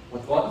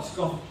of wat iets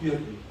kan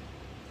verkeerd doen.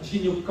 As jy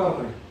in jou kar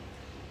ry,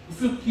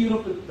 hoeveel keer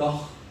op 'n dag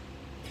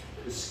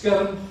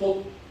beskerm God,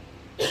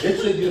 het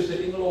sy deur sy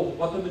engele op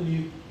watter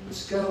manier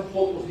beskerm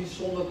God ons nie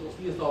sonder dat ons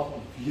nie eens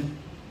daarvan weet.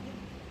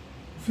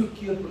 Hoeveel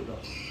keer per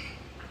dag?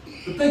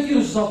 Partykeer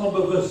is ons daarvan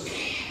bewus.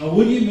 Nou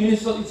hoor jy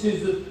mense wat iets sê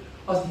dit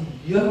as die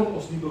Here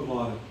ons nie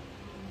bewaar het.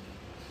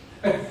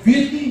 Ek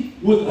weet nie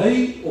hoe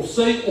hy of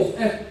sy of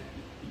ek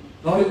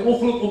daai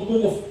ongeluk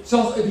ontkom of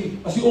selfs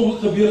as die ongeluk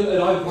gebeur het uit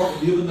daai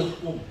wrak lewende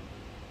gekom.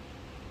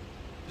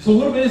 So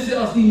hoor mense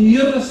as die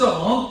Here se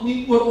hand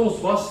nie oor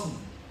ons was nie.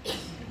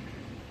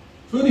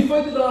 So die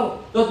feit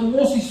dat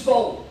mossies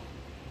val,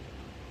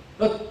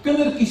 dat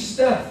kindertjies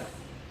sterf,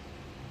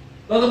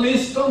 dat 'n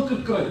mens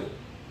kanker kry,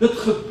 dit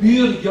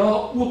gebeur ja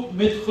ook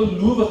met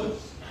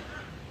gelowiges.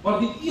 Maar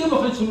die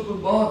ewigheid sal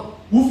openbaar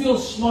hoeveel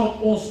smart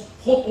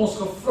God ons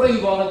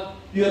gevrywaar het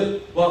deur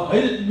waar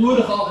hy dit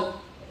nodig gehad het,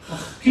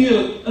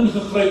 gekeer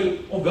ingegryp het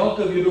om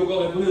welke rede ook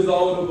al. Ek wil eens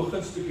daaroor nou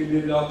begin stukkie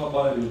leer, daar kan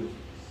baie redes.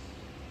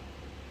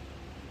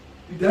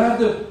 Die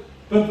derde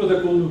punt wat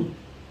ek wil noem.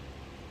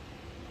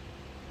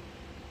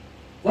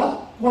 Wat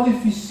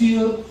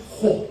kwalifiseer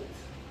God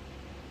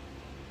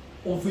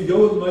om vir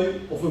jou en my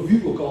of vir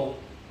wie ook al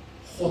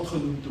God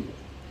genoem te word?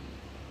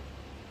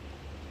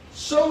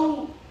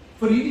 Sou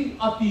vir hierdie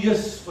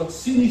ateïs wat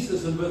sinies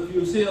is en wat vir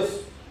jou sê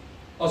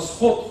as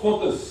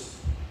God is,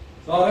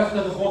 daar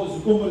regtige God is,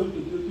 hoekom word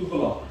dit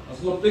toegelaat? As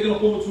hulle beteken nog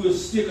kom met so 'n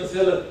steek en sê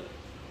hulle,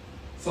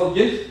 sal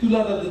jy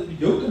toelaat dat dit met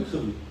jou kind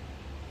gebeur?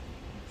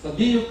 Sal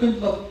jy jou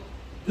kind laat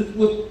dit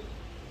ook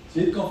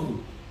jy kan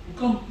verloor? Hoe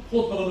kan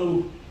God wat nou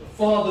 'n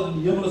Vader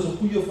in die hemel is 'n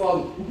goeie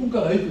Vader, hoekom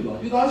kan hy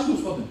toelaat? Jy daar is goed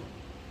van dit.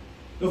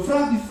 Nou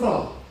vra ek die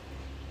vraag,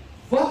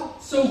 wat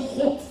sou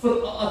God vir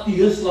 'n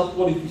ateïs laat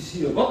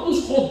kwalifiseer? Wat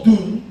moes God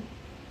doen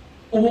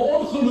om 'n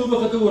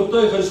ongelowige te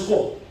oortuig hy is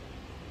God?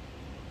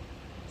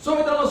 Sou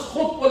hy dan as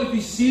God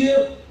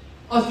kwalifiseer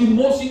as die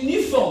mossie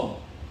nie val?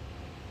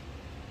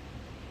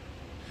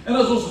 En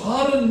as ons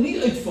hare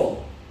nie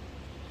uitval,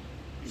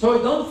 sou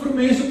hy dan vir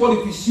mense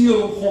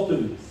kwalifiseer om God te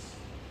wees?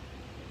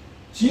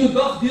 As jy jou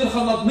dag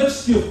deurgaan dat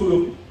niks skeef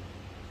geloop nie,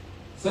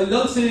 sal hy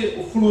dan sê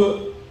of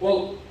glo,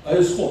 wel, hy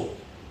is God?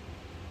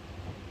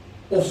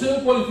 Of sou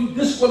hy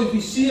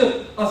diskwalifiseer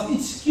as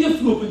iets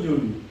skeef loop in jou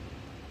lewe?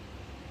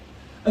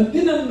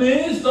 Indien 'n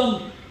mens dan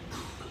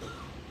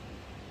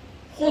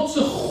God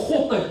se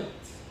godheid,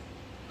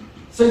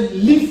 sy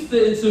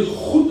liefde en sy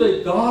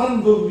goedheid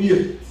daarin wil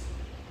meet,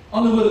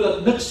 ander woorde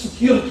dat niks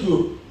verkeerd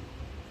loop,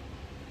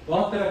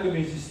 waar trek 'n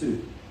mens die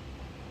streep?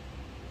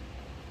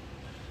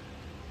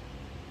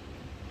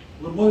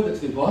 Hoor mooi wat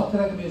ek sê, waar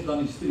trek 'n mens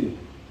dan die streep?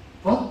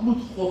 Wat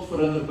moet God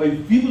verhinder? By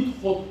wie moet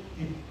God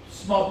die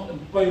smart en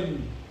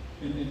pyn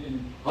en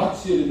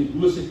hartseer en die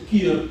bose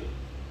keer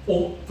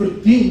om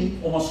verdien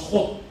om as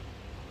God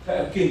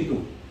geerken te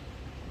word?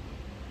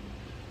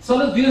 Sal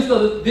dit wees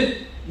dat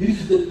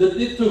dit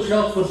net so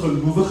geld vir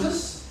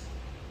gelowiges?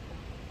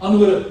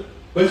 Anderwoorde,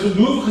 by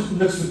gelowiges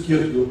niks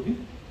verkeerd loop nie.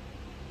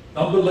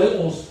 Dan bely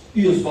ons,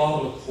 U is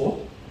waarlik God.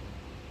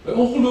 By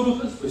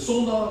ongelowiges, by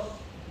sondaars,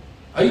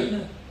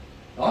 heidene,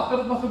 daar kan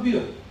dit maar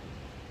gebeur.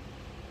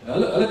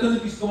 Hulle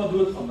kindertjies kan maar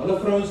doodgaan, hulle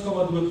vrouens kan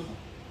maar doodgaan.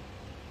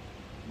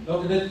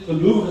 Dat net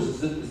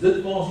gelowiges is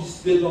dit waar ons die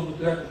streep dan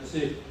betrek om te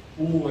sê,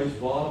 o, hy is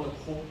waarlik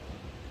God.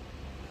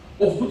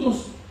 Of moet ons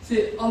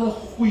sê alle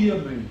goeie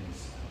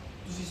mense,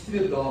 dis die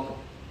streep daar,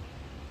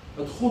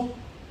 dat God,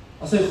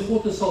 as hy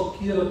God is, sal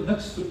keer dat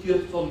niks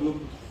verkeerd sal loop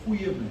met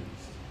goeie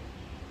mense.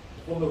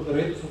 Of nou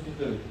gered is of nie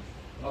gered is.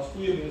 En as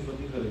goeie mense wat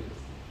nie gered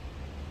is.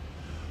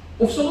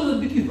 Of sal ons 'n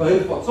bietjie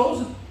wyer vat, sal ons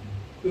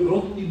dit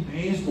rondom die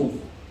mensdom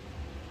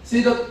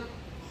sê dat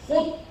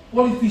God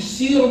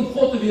kwalifiseer om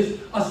God te wees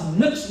as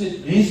niks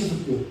met mense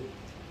verkeerd.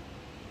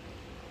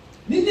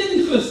 Nie net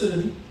die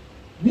Christene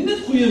nie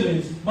net goeie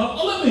mense, maar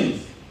alle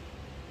mense.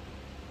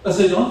 As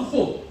hy dan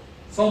God,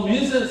 sal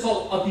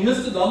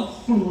ateïste dan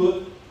glo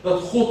dat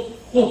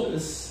God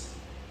is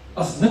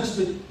as niks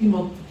met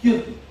iemand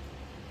verkeerd nie.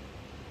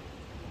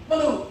 Maar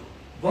nou,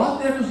 waar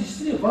trek ons die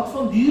streep? Wat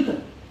van diere?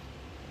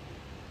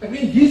 Ek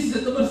meen, Jesus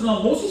het immers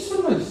na mossies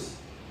verwys.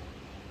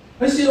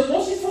 Hy sê, 'n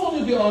mossie val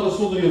nie op die aarde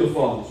sonder julle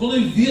Vader, sonder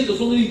die wete,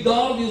 sonder die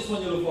daar wees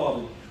van julle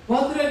Vader.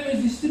 Waar trek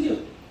ons die streep?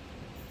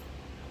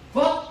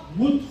 Wat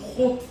moet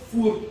God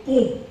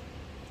voorkom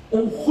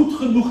om goed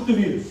genoeg te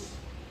wees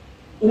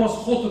om as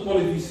God te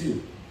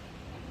kwalifiseer?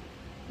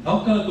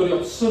 Dan kan dit oor die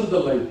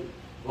absurde lei.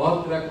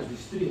 Waar trek ons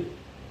die streep?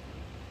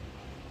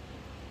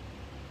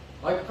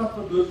 Daai kat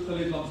wat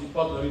doodgelê langs die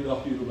pad nou die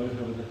dag hier verby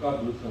gaan, het 'n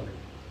kat doodgelê.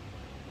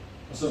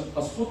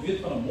 As God weet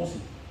van 'n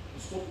mossie,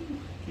 is God nie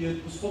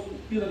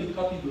keer dat die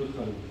kat nie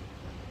doodgaan het.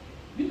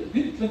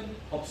 Dit klink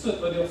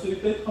absurd, maar die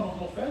absurditeit gaan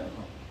nog verder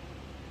gaan.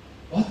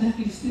 Waar trek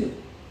jy die streep?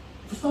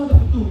 Verstaan wat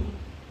ek bedoel?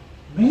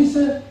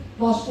 Mense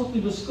plaas God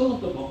nie beskuld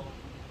te maak.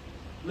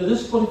 Hulle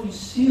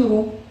diskwalifiseer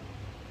hom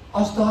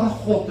as daar 'n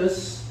God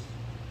is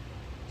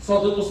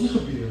sal dit ons nie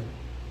gebeur.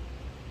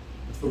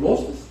 Met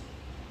verlostes,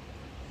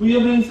 goeie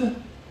mense,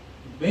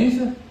 met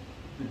mense,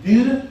 met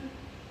diere,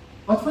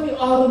 wat van die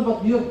arend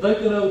wat neerduik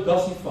en hou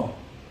das nie vang?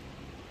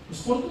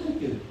 Ons God nie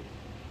gekeer.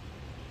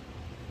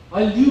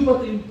 Hy leeu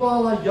wat die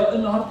impala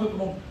in hardloop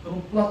en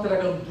hom plat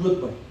trek en hom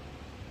doodbyt.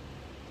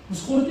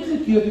 Ons God nie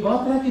gekeer nie,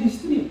 waar trek jy die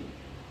streep?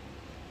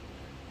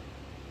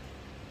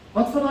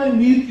 Wat van daai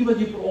muurtjie wat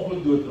jy per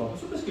ongeluk dooddraak?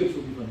 Dis ook 'n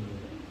skepseltjie van die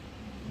Here.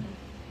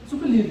 Dis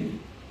ook 'n lewe.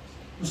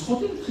 Ons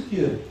God het dit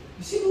gekeer.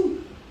 Jy sien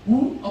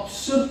hoe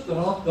absurd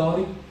raak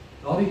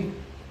daardie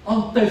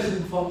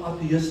aantuiging van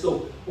ateïste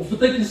of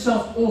beteken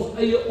self ons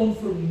eie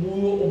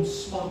onvermoë om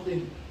smart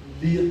en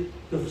leed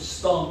te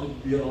verstaan en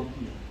weer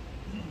hanteer.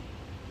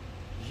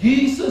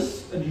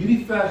 Jesus in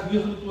hierdie vers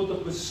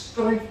 29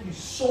 beskryf die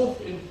sorg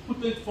en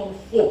goedheid van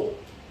God.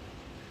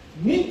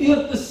 Nie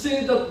deur te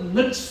sê dat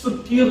niks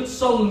verkeerd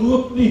sal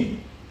loop nie.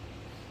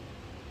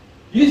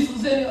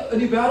 Jesus sê in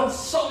die wêreld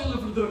sal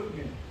julle verdrukking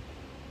hê.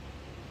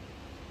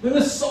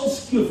 Dinge sal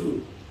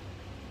skeefloop.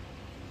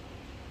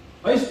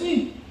 Hy is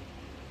nie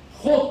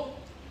God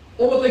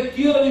omdat hy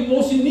keer aan die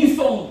mossie nie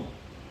val nie.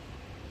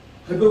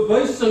 Hy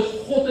bewys sy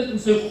godheid en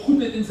sy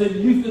goedheid en sy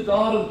liefde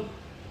daarin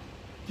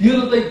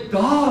deurdat hy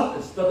daar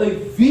is, dat hy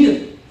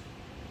weet.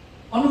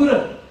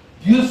 Anderwoorde,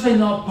 deur sy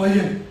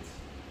nabyheid,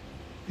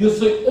 deur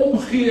sy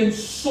omgee en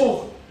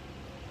sorg,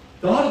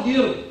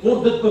 daardeur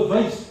word dit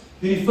bewys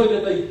deur die feit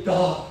dat hy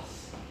daar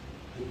is.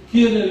 Hy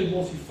keer nie die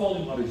mossie val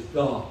nie, maar hy is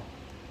daar.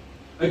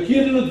 Hy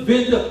keer nie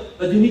noodwendig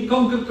dat jy nie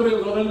kanker kry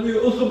of dat hy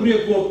nie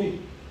ingebreek word nie,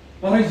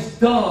 maar hy is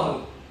daar.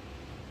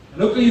 En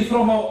nou kan jy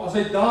vra, maar as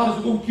hy daar is,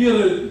 hoekom keer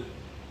hy dit?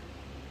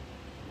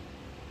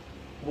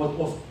 Omdat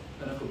ons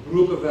in 'n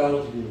gebroke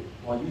wêreld leef,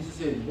 waar Jesus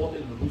sê, mot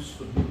en roes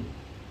verniel,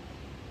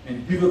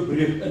 en diewe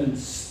breek in en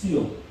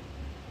steel.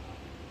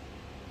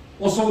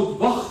 Ons sal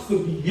wag vir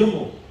die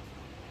hemel,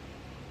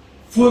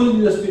 voordat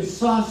die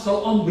dispensasie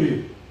sal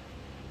aanbreek,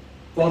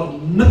 waar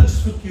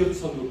niks verkeerd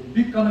sal loop.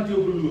 Wie kan ek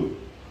jou beloof?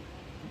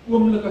 Die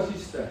oomblik as jy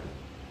sterf,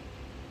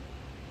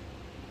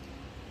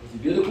 as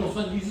die wederkoms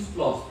van Jesus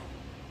plaas,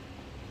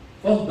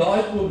 van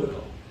daai oomblik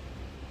al,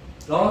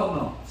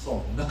 daarna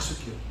sal niks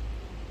verkeerd.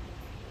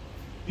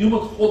 Nie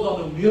omdat God dan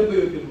nou meer by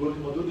jou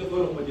teenwoordig, maar dood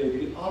eenvoudig omdat jy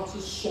hierdie aardse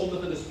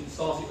sondige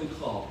dispensasie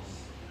uitgehaal is,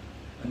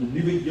 en 'n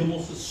nuwe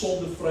hemelse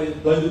sondevrye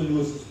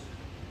duiwelose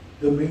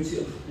dimensie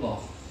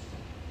ingeplaas is.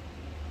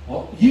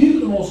 Maar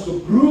hier in ons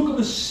gebroke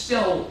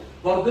bestel,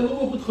 waar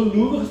dinge ook met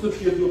gelowiges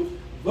verkeerd loop,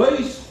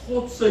 wys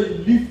God sy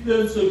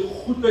liefde en sy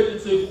goedheid en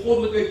sy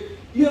goddelikheid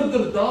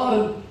eerder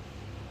daarin,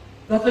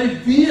 dat hy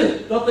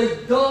weet, dat hy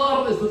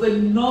daar is, dat hy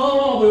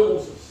naby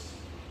ons is.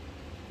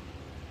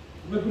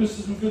 My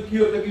broers, hoeveel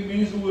keer dat ek die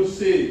mense hoor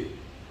sê,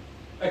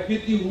 ek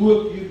weet nie hoe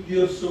ek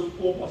hierdeur sou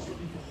kom as ek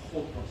nie vir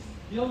God was.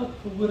 Jy al het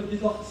gehoor, het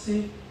jy al gesê,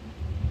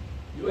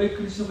 jou eie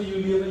krisis van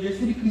jou lewe, jy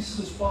het nie die krisis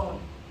gespaar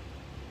nie.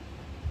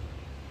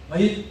 Maar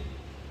jy het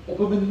op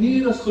 'n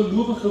manier as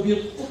gelowige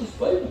geweet, God is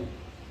by my.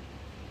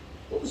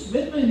 God is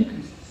met my in die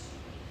krisis.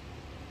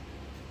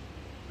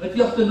 Dat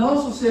jy agterna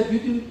sal sê, ek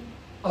weet nie,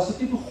 as ek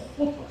nie vir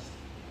God was,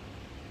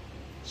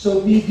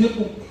 sou nie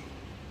deurkom.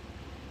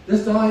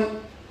 Dis daai,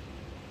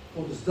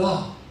 God is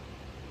daar.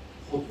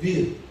 God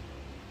weet,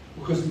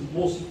 ook as die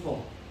mossie val.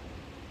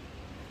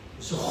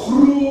 Dis 'n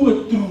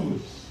groot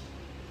troos,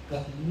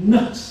 dat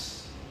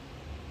niks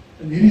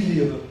in hierdie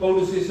lewe,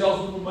 Paulus sê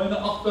selfs in Romeine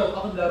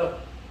 8:38,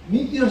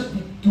 nie eers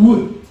die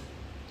dood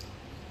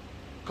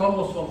kan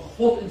ons van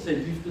God en sy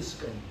liefde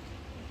skei.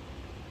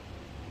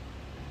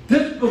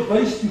 Dit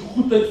bewys die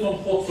goedheid van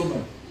God vir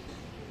my.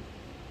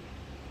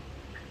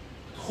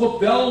 God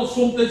wel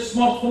soms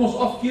smart van ons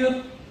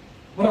afkeer,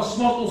 maar as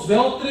smart ons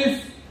wel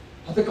tref,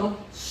 dat ek kan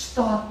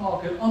staat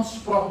maak en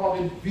aanspraak maak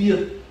en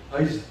weet,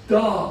 hy is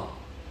daar.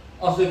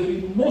 As hy vir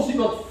die mossie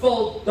wat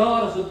val,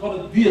 daar is, en van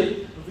het weet,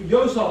 en vir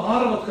jou sy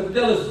hare wat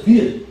getel is,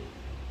 weet,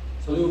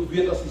 sal jy ook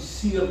weet as die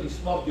seer, die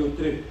smart jou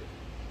tref,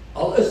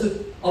 al is dit,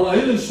 al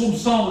huil hy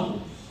soms saam met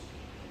ons.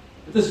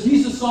 Het is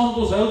Jesus saam met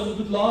ons huil, soos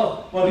met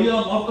Maria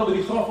en Martha by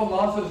die graf van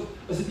Lazarus,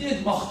 is dit nie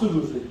net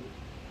magteloosheid.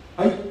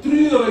 Hy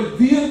treur, hy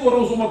weet oor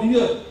ons, omdat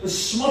hier 'n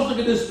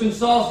smartlike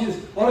dispensasie is,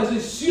 waar hy sy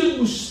seun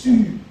moes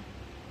stuur,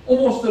 om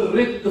ons te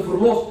red, te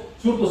verlos,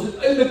 sodat ons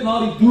uiteindelik na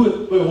die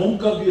dood by hom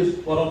kan wees,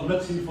 waar dan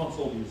niks hiervan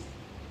sal wees.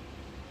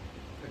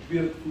 Ek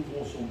weet dit hoe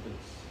ons soms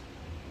is.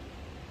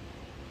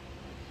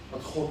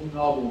 Dat God nie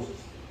naby ons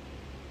is.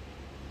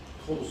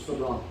 God ons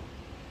verlaat.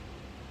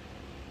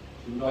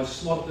 So daai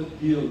smarte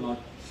deel, daai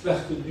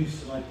slegte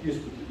nuus en daai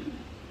teëspoed.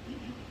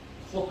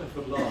 God het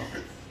verlaat.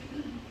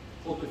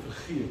 God het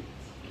vergeet.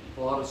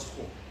 Waar is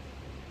God?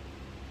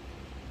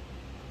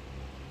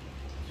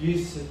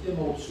 Jesus het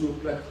eenmaal op so 'n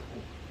plek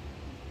gekom.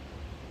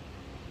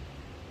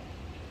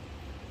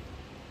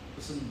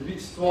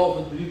 Tussen 12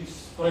 en 3 die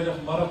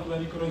Vrydagmiddag toe hy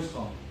in die kruis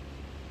gaan.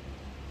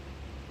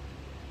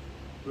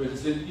 Toe hy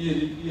gesê het,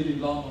 U die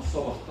lam van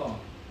Sabbataan.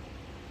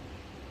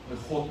 My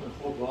God,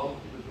 waarom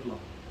het U my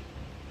verlaat?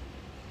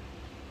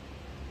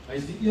 Hy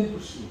is die een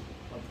persoon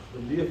wat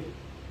geleef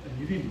in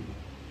hierdie lewe,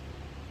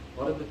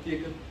 wat dit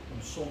beteken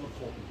om sonder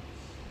God te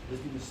wees. Dis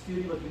die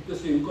misterie wat Rita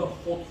sê, hoe kan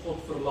God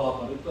verlaat,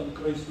 maar dit kan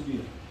kruis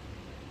gebeur.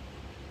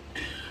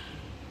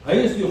 Hy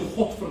is deur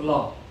God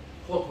verlaat.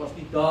 God was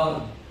nie daar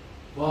nie.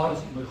 Waar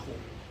is U my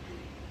God?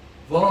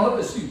 Waar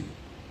is U?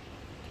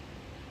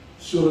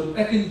 Sodat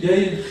ek en jy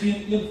en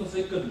geen een van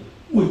sy kinders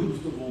ooit hoef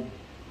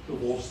te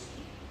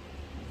worstel.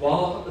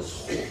 Waar is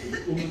God? In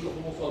die oomblik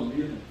van ons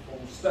alleen,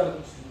 van ons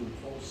sterwingsdood,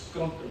 van ons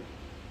krankheid,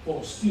 van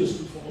ons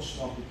teëspoed, van ons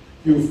smart.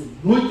 Jy hoef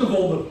nooit te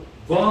wonder,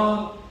 waar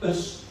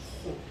is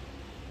God?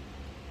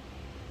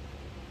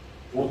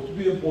 Word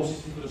 2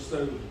 bossies nie vir 'n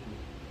struikel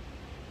gekoop.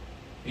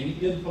 En die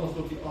een van ons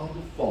op die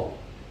aarde val,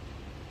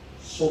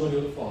 sonder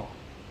julle vader.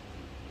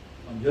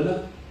 Want julle,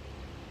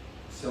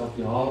 self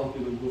die haar op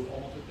julle hoof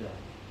almal getel.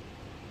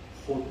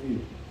 God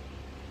weet,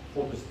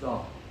 God is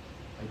daar.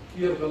 Hy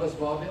keer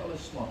weliswaar nie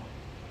alles smart,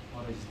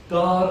 maar hy is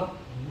daar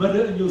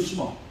midde in jou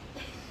smart.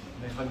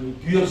 En hy gaan jou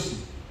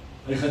deursien.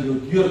 Hy gaan jou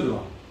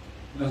deurdra.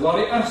 En as daar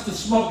die ergste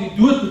smart die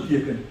dood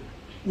beteken,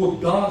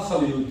 ook daar sal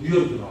hy jou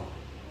deurdra.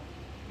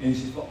 En jy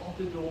sal vir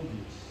altyd rond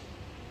wees.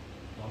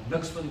 Maar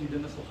niks van die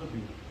dinge sal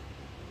gebeur.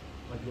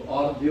 Wat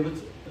jou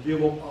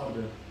lewe op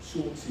aarde so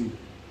ontsier.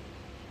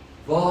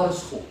 Waar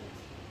is God?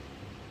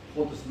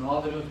 God is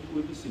nader as jy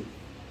ooit besef.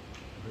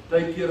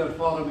 Baie keer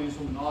ervaar mense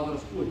om nader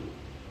as ooit.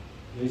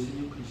 Jy is in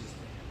jou krisis.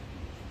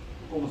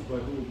 Kom ons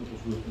buig op met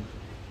ons hoofd in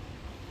gebed.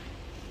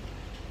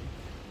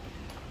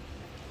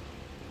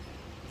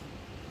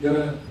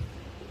 Here,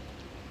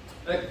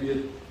 ek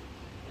weet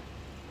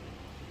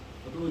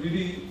dat oor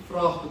hierdie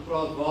vraag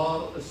gepraat,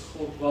 waar is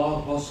God,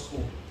 waar was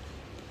God?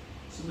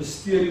 Dit is 'n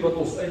misterie wat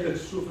ons eintlik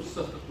so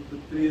versigtig moet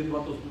betree,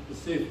 wat ons moet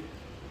besef.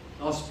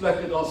 Daar's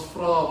plekke, daar's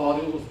vrae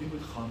waarheen ons nie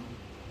moet gaan.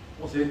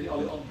 Ons het nie al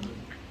die antwoorde.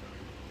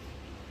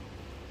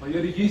 Maar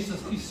Here Jesus,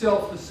 U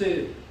self gesê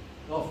het,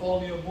 daar val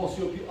nie 'n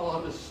mossie op die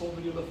aarde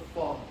sonder julle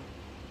Vader.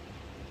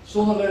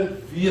 Sonder dat hy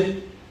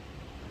weet.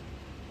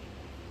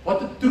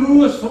 Wat 'n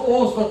troos vir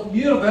ons wat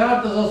meer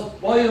werd is as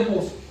baie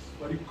mossies,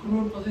 wat die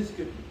kroon van sy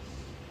skeping is.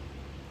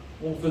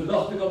 Om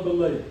vandag te kan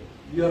bely,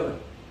 Here,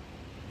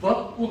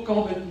 wat ook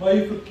al met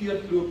my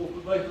verkeerd loop, of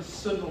met my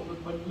gesin, of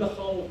met my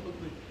liggaam, of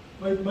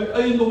met my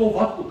eiendom, of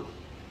wat ook.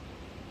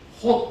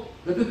 God,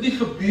 dit het nie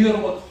gebeur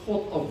omdat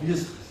God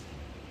afwesig is.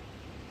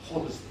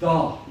 God is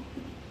daar.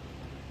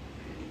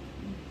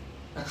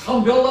 Ek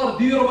gaan wel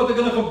daardeur omdat ek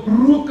in 'n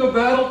gebroke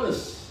wêreld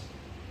is.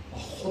 Maar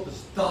God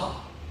is daar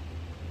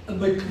in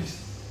my krisis.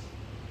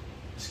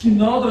 Miskien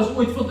nader as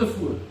ooit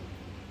vantevore.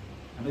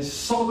 En hy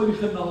sal my die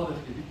genade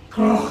gee, die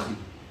krag gee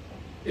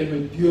en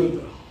my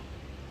deurdra.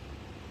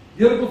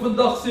 Here, ek wil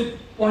vandag sê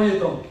baie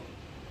dankie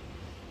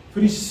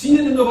vir die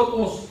seëninge wat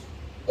ons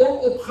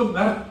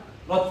onopgemerk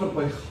laat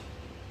verbygaan.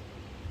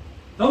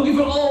 Dankie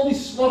vir al die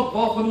smart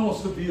waarvan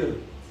ons gebeur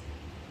het.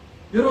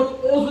 Here,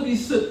 wat hier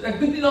sit, ek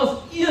dink nie daar's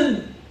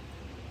een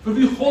vir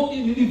wie God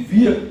in hierdie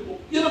week op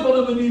een of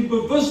ander manier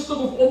bewuslik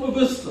of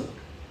onbewuslik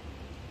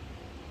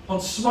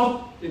van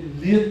smart en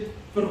leed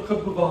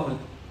vergebewaar het.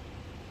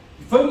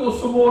 Die feit dat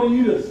ons vanmôre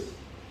hier is,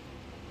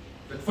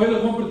 ek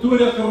veilig van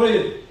Pretoria gery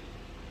het,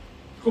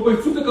 ek op my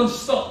voete kan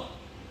staan.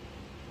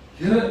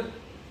 Here,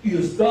 U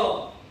is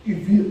daar, U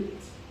weet.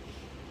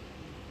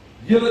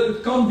 Here,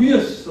 dit kan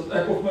wees dat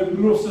ek of my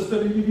broer of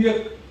suster in die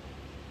week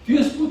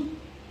teëspoed,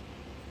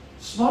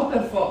 smart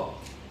ervaar.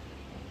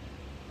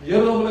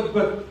 Here, dan wil ek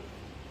bid,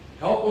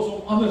 help ons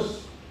om anders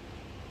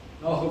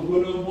na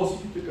gewone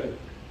emosies te kyk.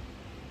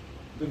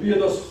 Te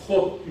weet as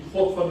God, die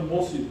God van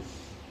emosies,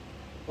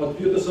 wat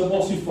weet as 'n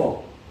emosie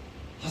val.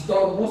 As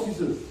daar emosies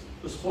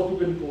is God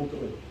ook in die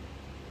kontrole.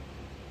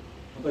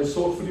 Want hy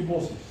sorg vir die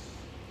emosies.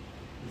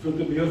 Hoeveel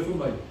te meer vir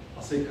my,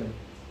 as hy kan.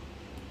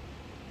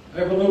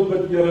 Ek wil nou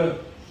bid, Here,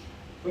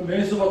 vir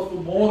mense wat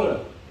vanmôre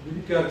in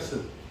die kerk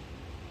sit,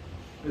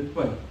 met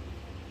pyn.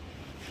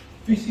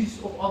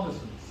 Fisies of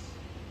andersins.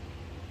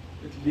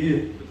 Met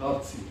leed, met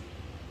hartseer.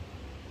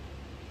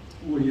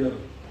 O Here,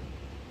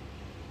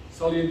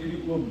 sal jy in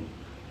hierdie oomblik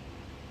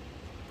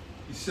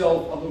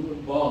Uself aan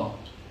openbaar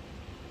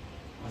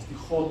as die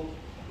God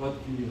wat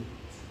weet.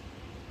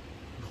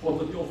 Die God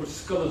wat nie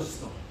onverskillig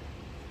staan.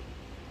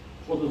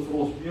 God wat vir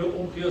ons meer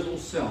omgee as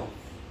onsself.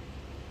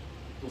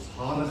 Dat ons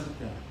hare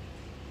geterg.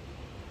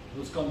 Dat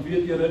ons kan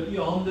weet, Here, in U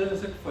hande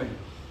is ek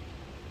veilig.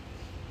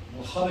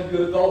 Al gaan ek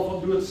deur 'n dal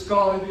van dood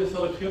skare wees,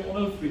 sal ek geen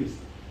onheil vrees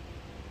nie.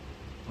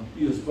 Want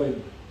U is by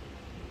my.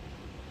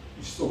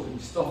 U stok en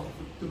die staf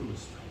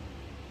vertroos my.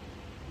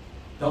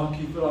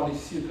 Dankie vir al die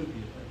seker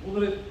weet. Ek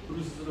wonder net,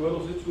 broers, terwyl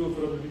ons net so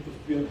vir 'n minuut of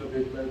 2 in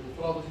gebed bly, ek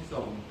vra as jy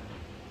saam met my.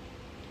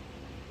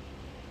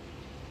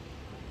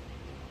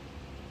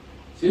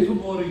 Sê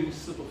vanmôre hier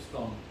sit of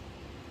staan.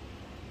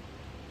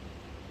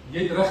 Jy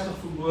het regtig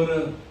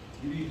vanmôre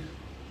hierdie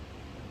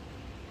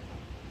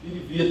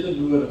wete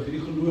nodig,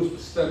 hierdie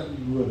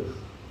geloofsversterking nodig.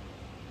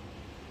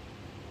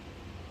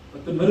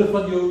 Dat te midde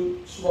van jou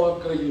swaar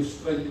kry, jou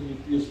stryd en jou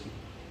teëspoed,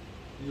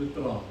 en jou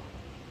traan,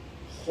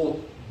 God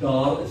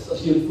daar is.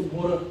 As jy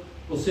vanmôre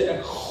wil sê,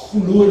 ek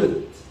glo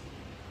dit.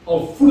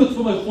 Al voel dit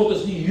vir my, God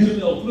is nie hier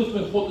nie, al voel dit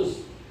vir my, God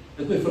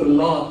het my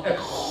verlaat. Ek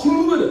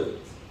glo dit.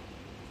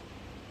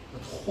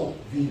 Dat God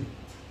weet.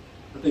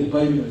 dat hy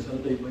by my is,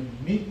 en dat hy my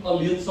nie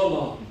alleen sal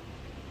laat nie.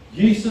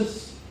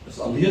 Jesus is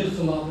alleen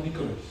gelaat in die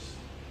kruis.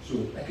 So,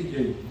 ek het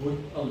jy nooit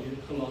alleen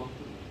gelaat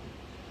te word.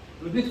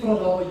 Wil net vra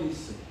daar waar jy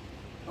sit,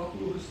 elke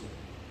oog gesluit.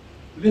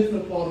 Wil net vir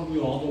 'n paar om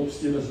jou hande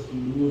opsteek as 'n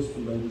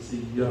geloofsbelijdenis en sê,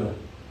 Here,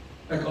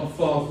 ek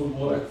aanvaar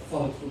vanmôre, ek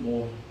vat dit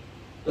vanmôre,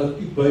 dat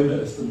U by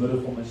my is te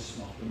midde van my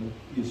smart en my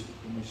pees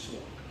van my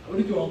swak. Hou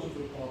net jou hand so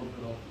vir 'n paar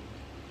op.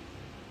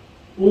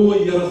 O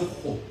Here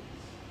God,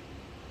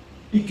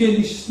 U ken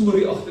die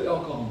storie agter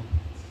elke hand.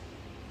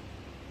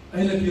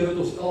 Eintlik Here het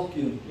ons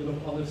elkeen een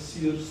of ander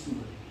seer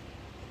storie.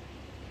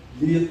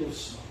 Leed of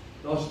smart.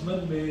 Daar's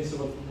min mense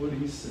wat vanmôre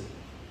hier sit.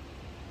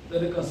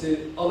 Dat ek kan sê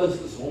alles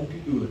is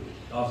honkie dood.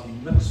 Daar's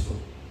niks vir.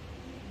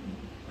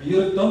 Maar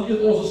Here, dankie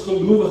dat ons as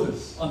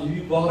gelowiges aan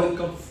hierdie waarheid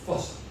kan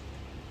vashou.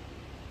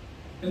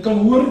 En kan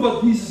hoor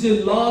wat Jesus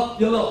sê, laat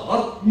julle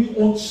hart nie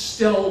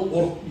ontstel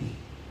word nie.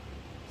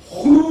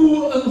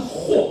 Glo in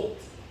God.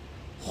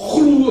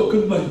 Glo ook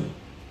in my.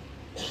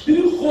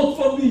 Die God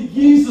van wie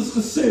Jesus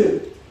gesê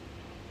het,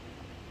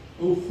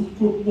 o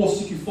goedkoop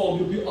mossietjie val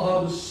nie op die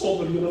aarde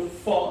sonder julle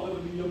Vader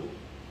in die hemel.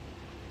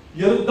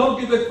 Here,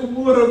 dankie dat ek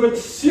vanmôre met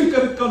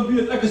sekerheid kan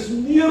weet, ek is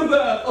meer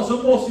werd as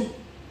 'n mossie.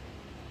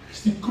 Ek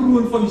is die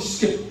kroon van die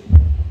skep.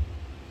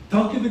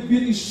 Dankie dat ek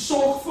weet, U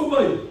sorg vir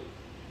my.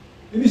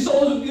 En U sal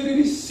ons ook deur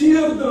hierdie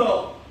seer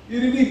dra,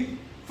 deur hierdie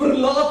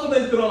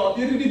verlatenheid dra,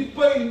 deur hierdie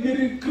pyn, deur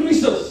hierdie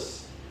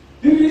krisis,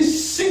 deur hierdie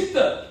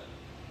siekte.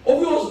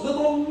 Of U ons dit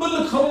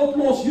onmiddellik gaan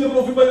oplos, Here,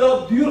 of U my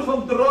daar deur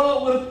gaan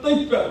dra oor 'n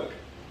tydperk.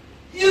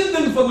 Een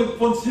ding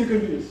van seker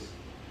wees.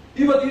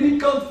 U wat hierdie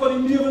kant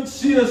van die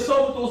lewenssee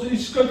saam met ons in die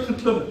skuit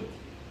geklim het,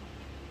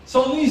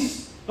 sal nie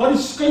dat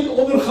die skuit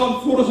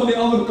ondergaan voor ons aan die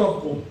ander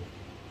kant kom.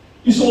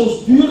 U sal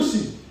ons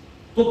deursien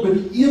tot by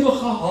die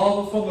ewige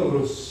hawe van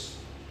rus.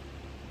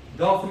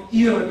 Daarvoor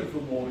eer ek U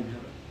vanmôre,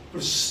 Here.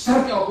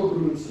 Versterk elke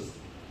broer en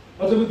suster,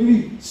 dat hulle met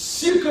hierdie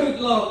sekerheid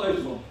laat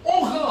uitgaan,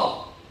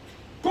 ongeag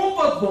kom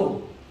wat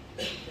wil.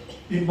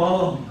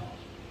 Immanuel,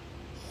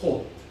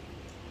 God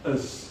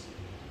is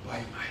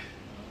by my.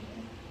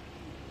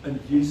 In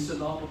Jesus se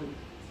naam bid ek.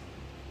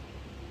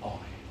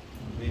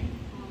 Amen.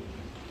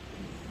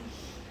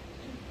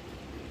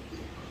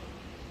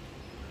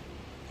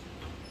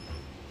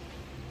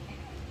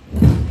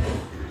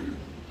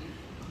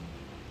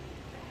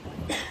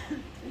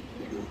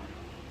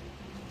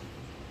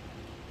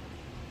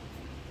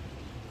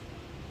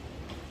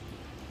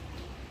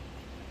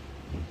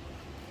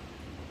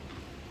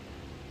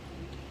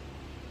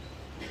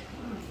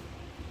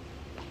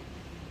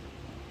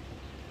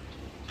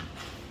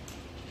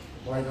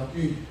 Baie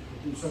dankie,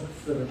 Isak,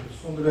 vir 'n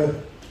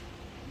besondere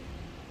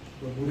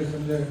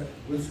bemoedigende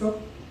boodskap.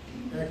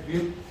 Ek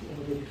weet,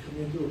 omdat ek die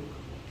gemeente ook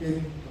ken,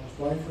 daar's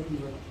baie van u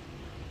wat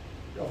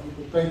die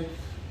afgelope tyd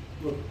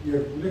ook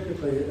deur moeilike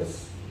tye is,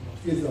 nog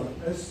steeds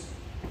daar is.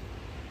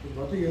 En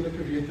wat 'n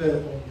heerlike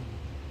wete om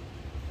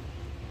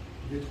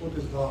weet God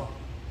is daar.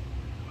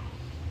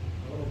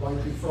 Nou baie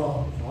te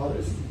vra, waar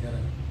is U,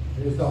 Here?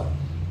 Hy is daar.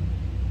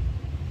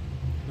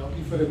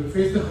 Dankie vir 'n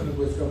bevestigende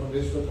boodskap, en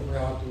dis wat in my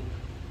hart ook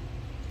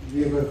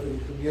lewe vir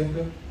die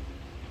gemeente.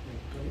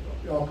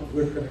 Op elke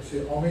woord kan ek sê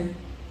amen.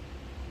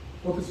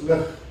 God is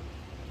lig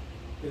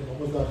en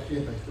hom is daar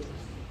geen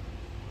duisternis.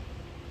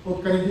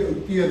 God kan nie die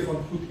outeer van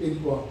goed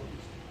en kwaad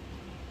wees.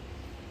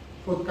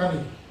 God kan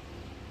nie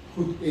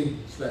goed en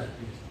sleg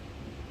wees.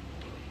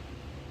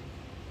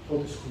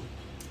 God is goed.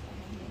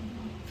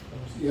 En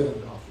ons eer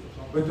hom daarvoor. Ons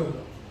aanbid hom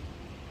daarvoor.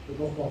 Dit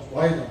nogmaals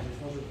baie dankie.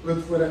 Ons het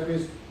groot voorreg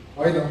wees.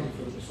 Baie dankie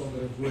vir 'n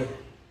besondere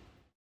woord.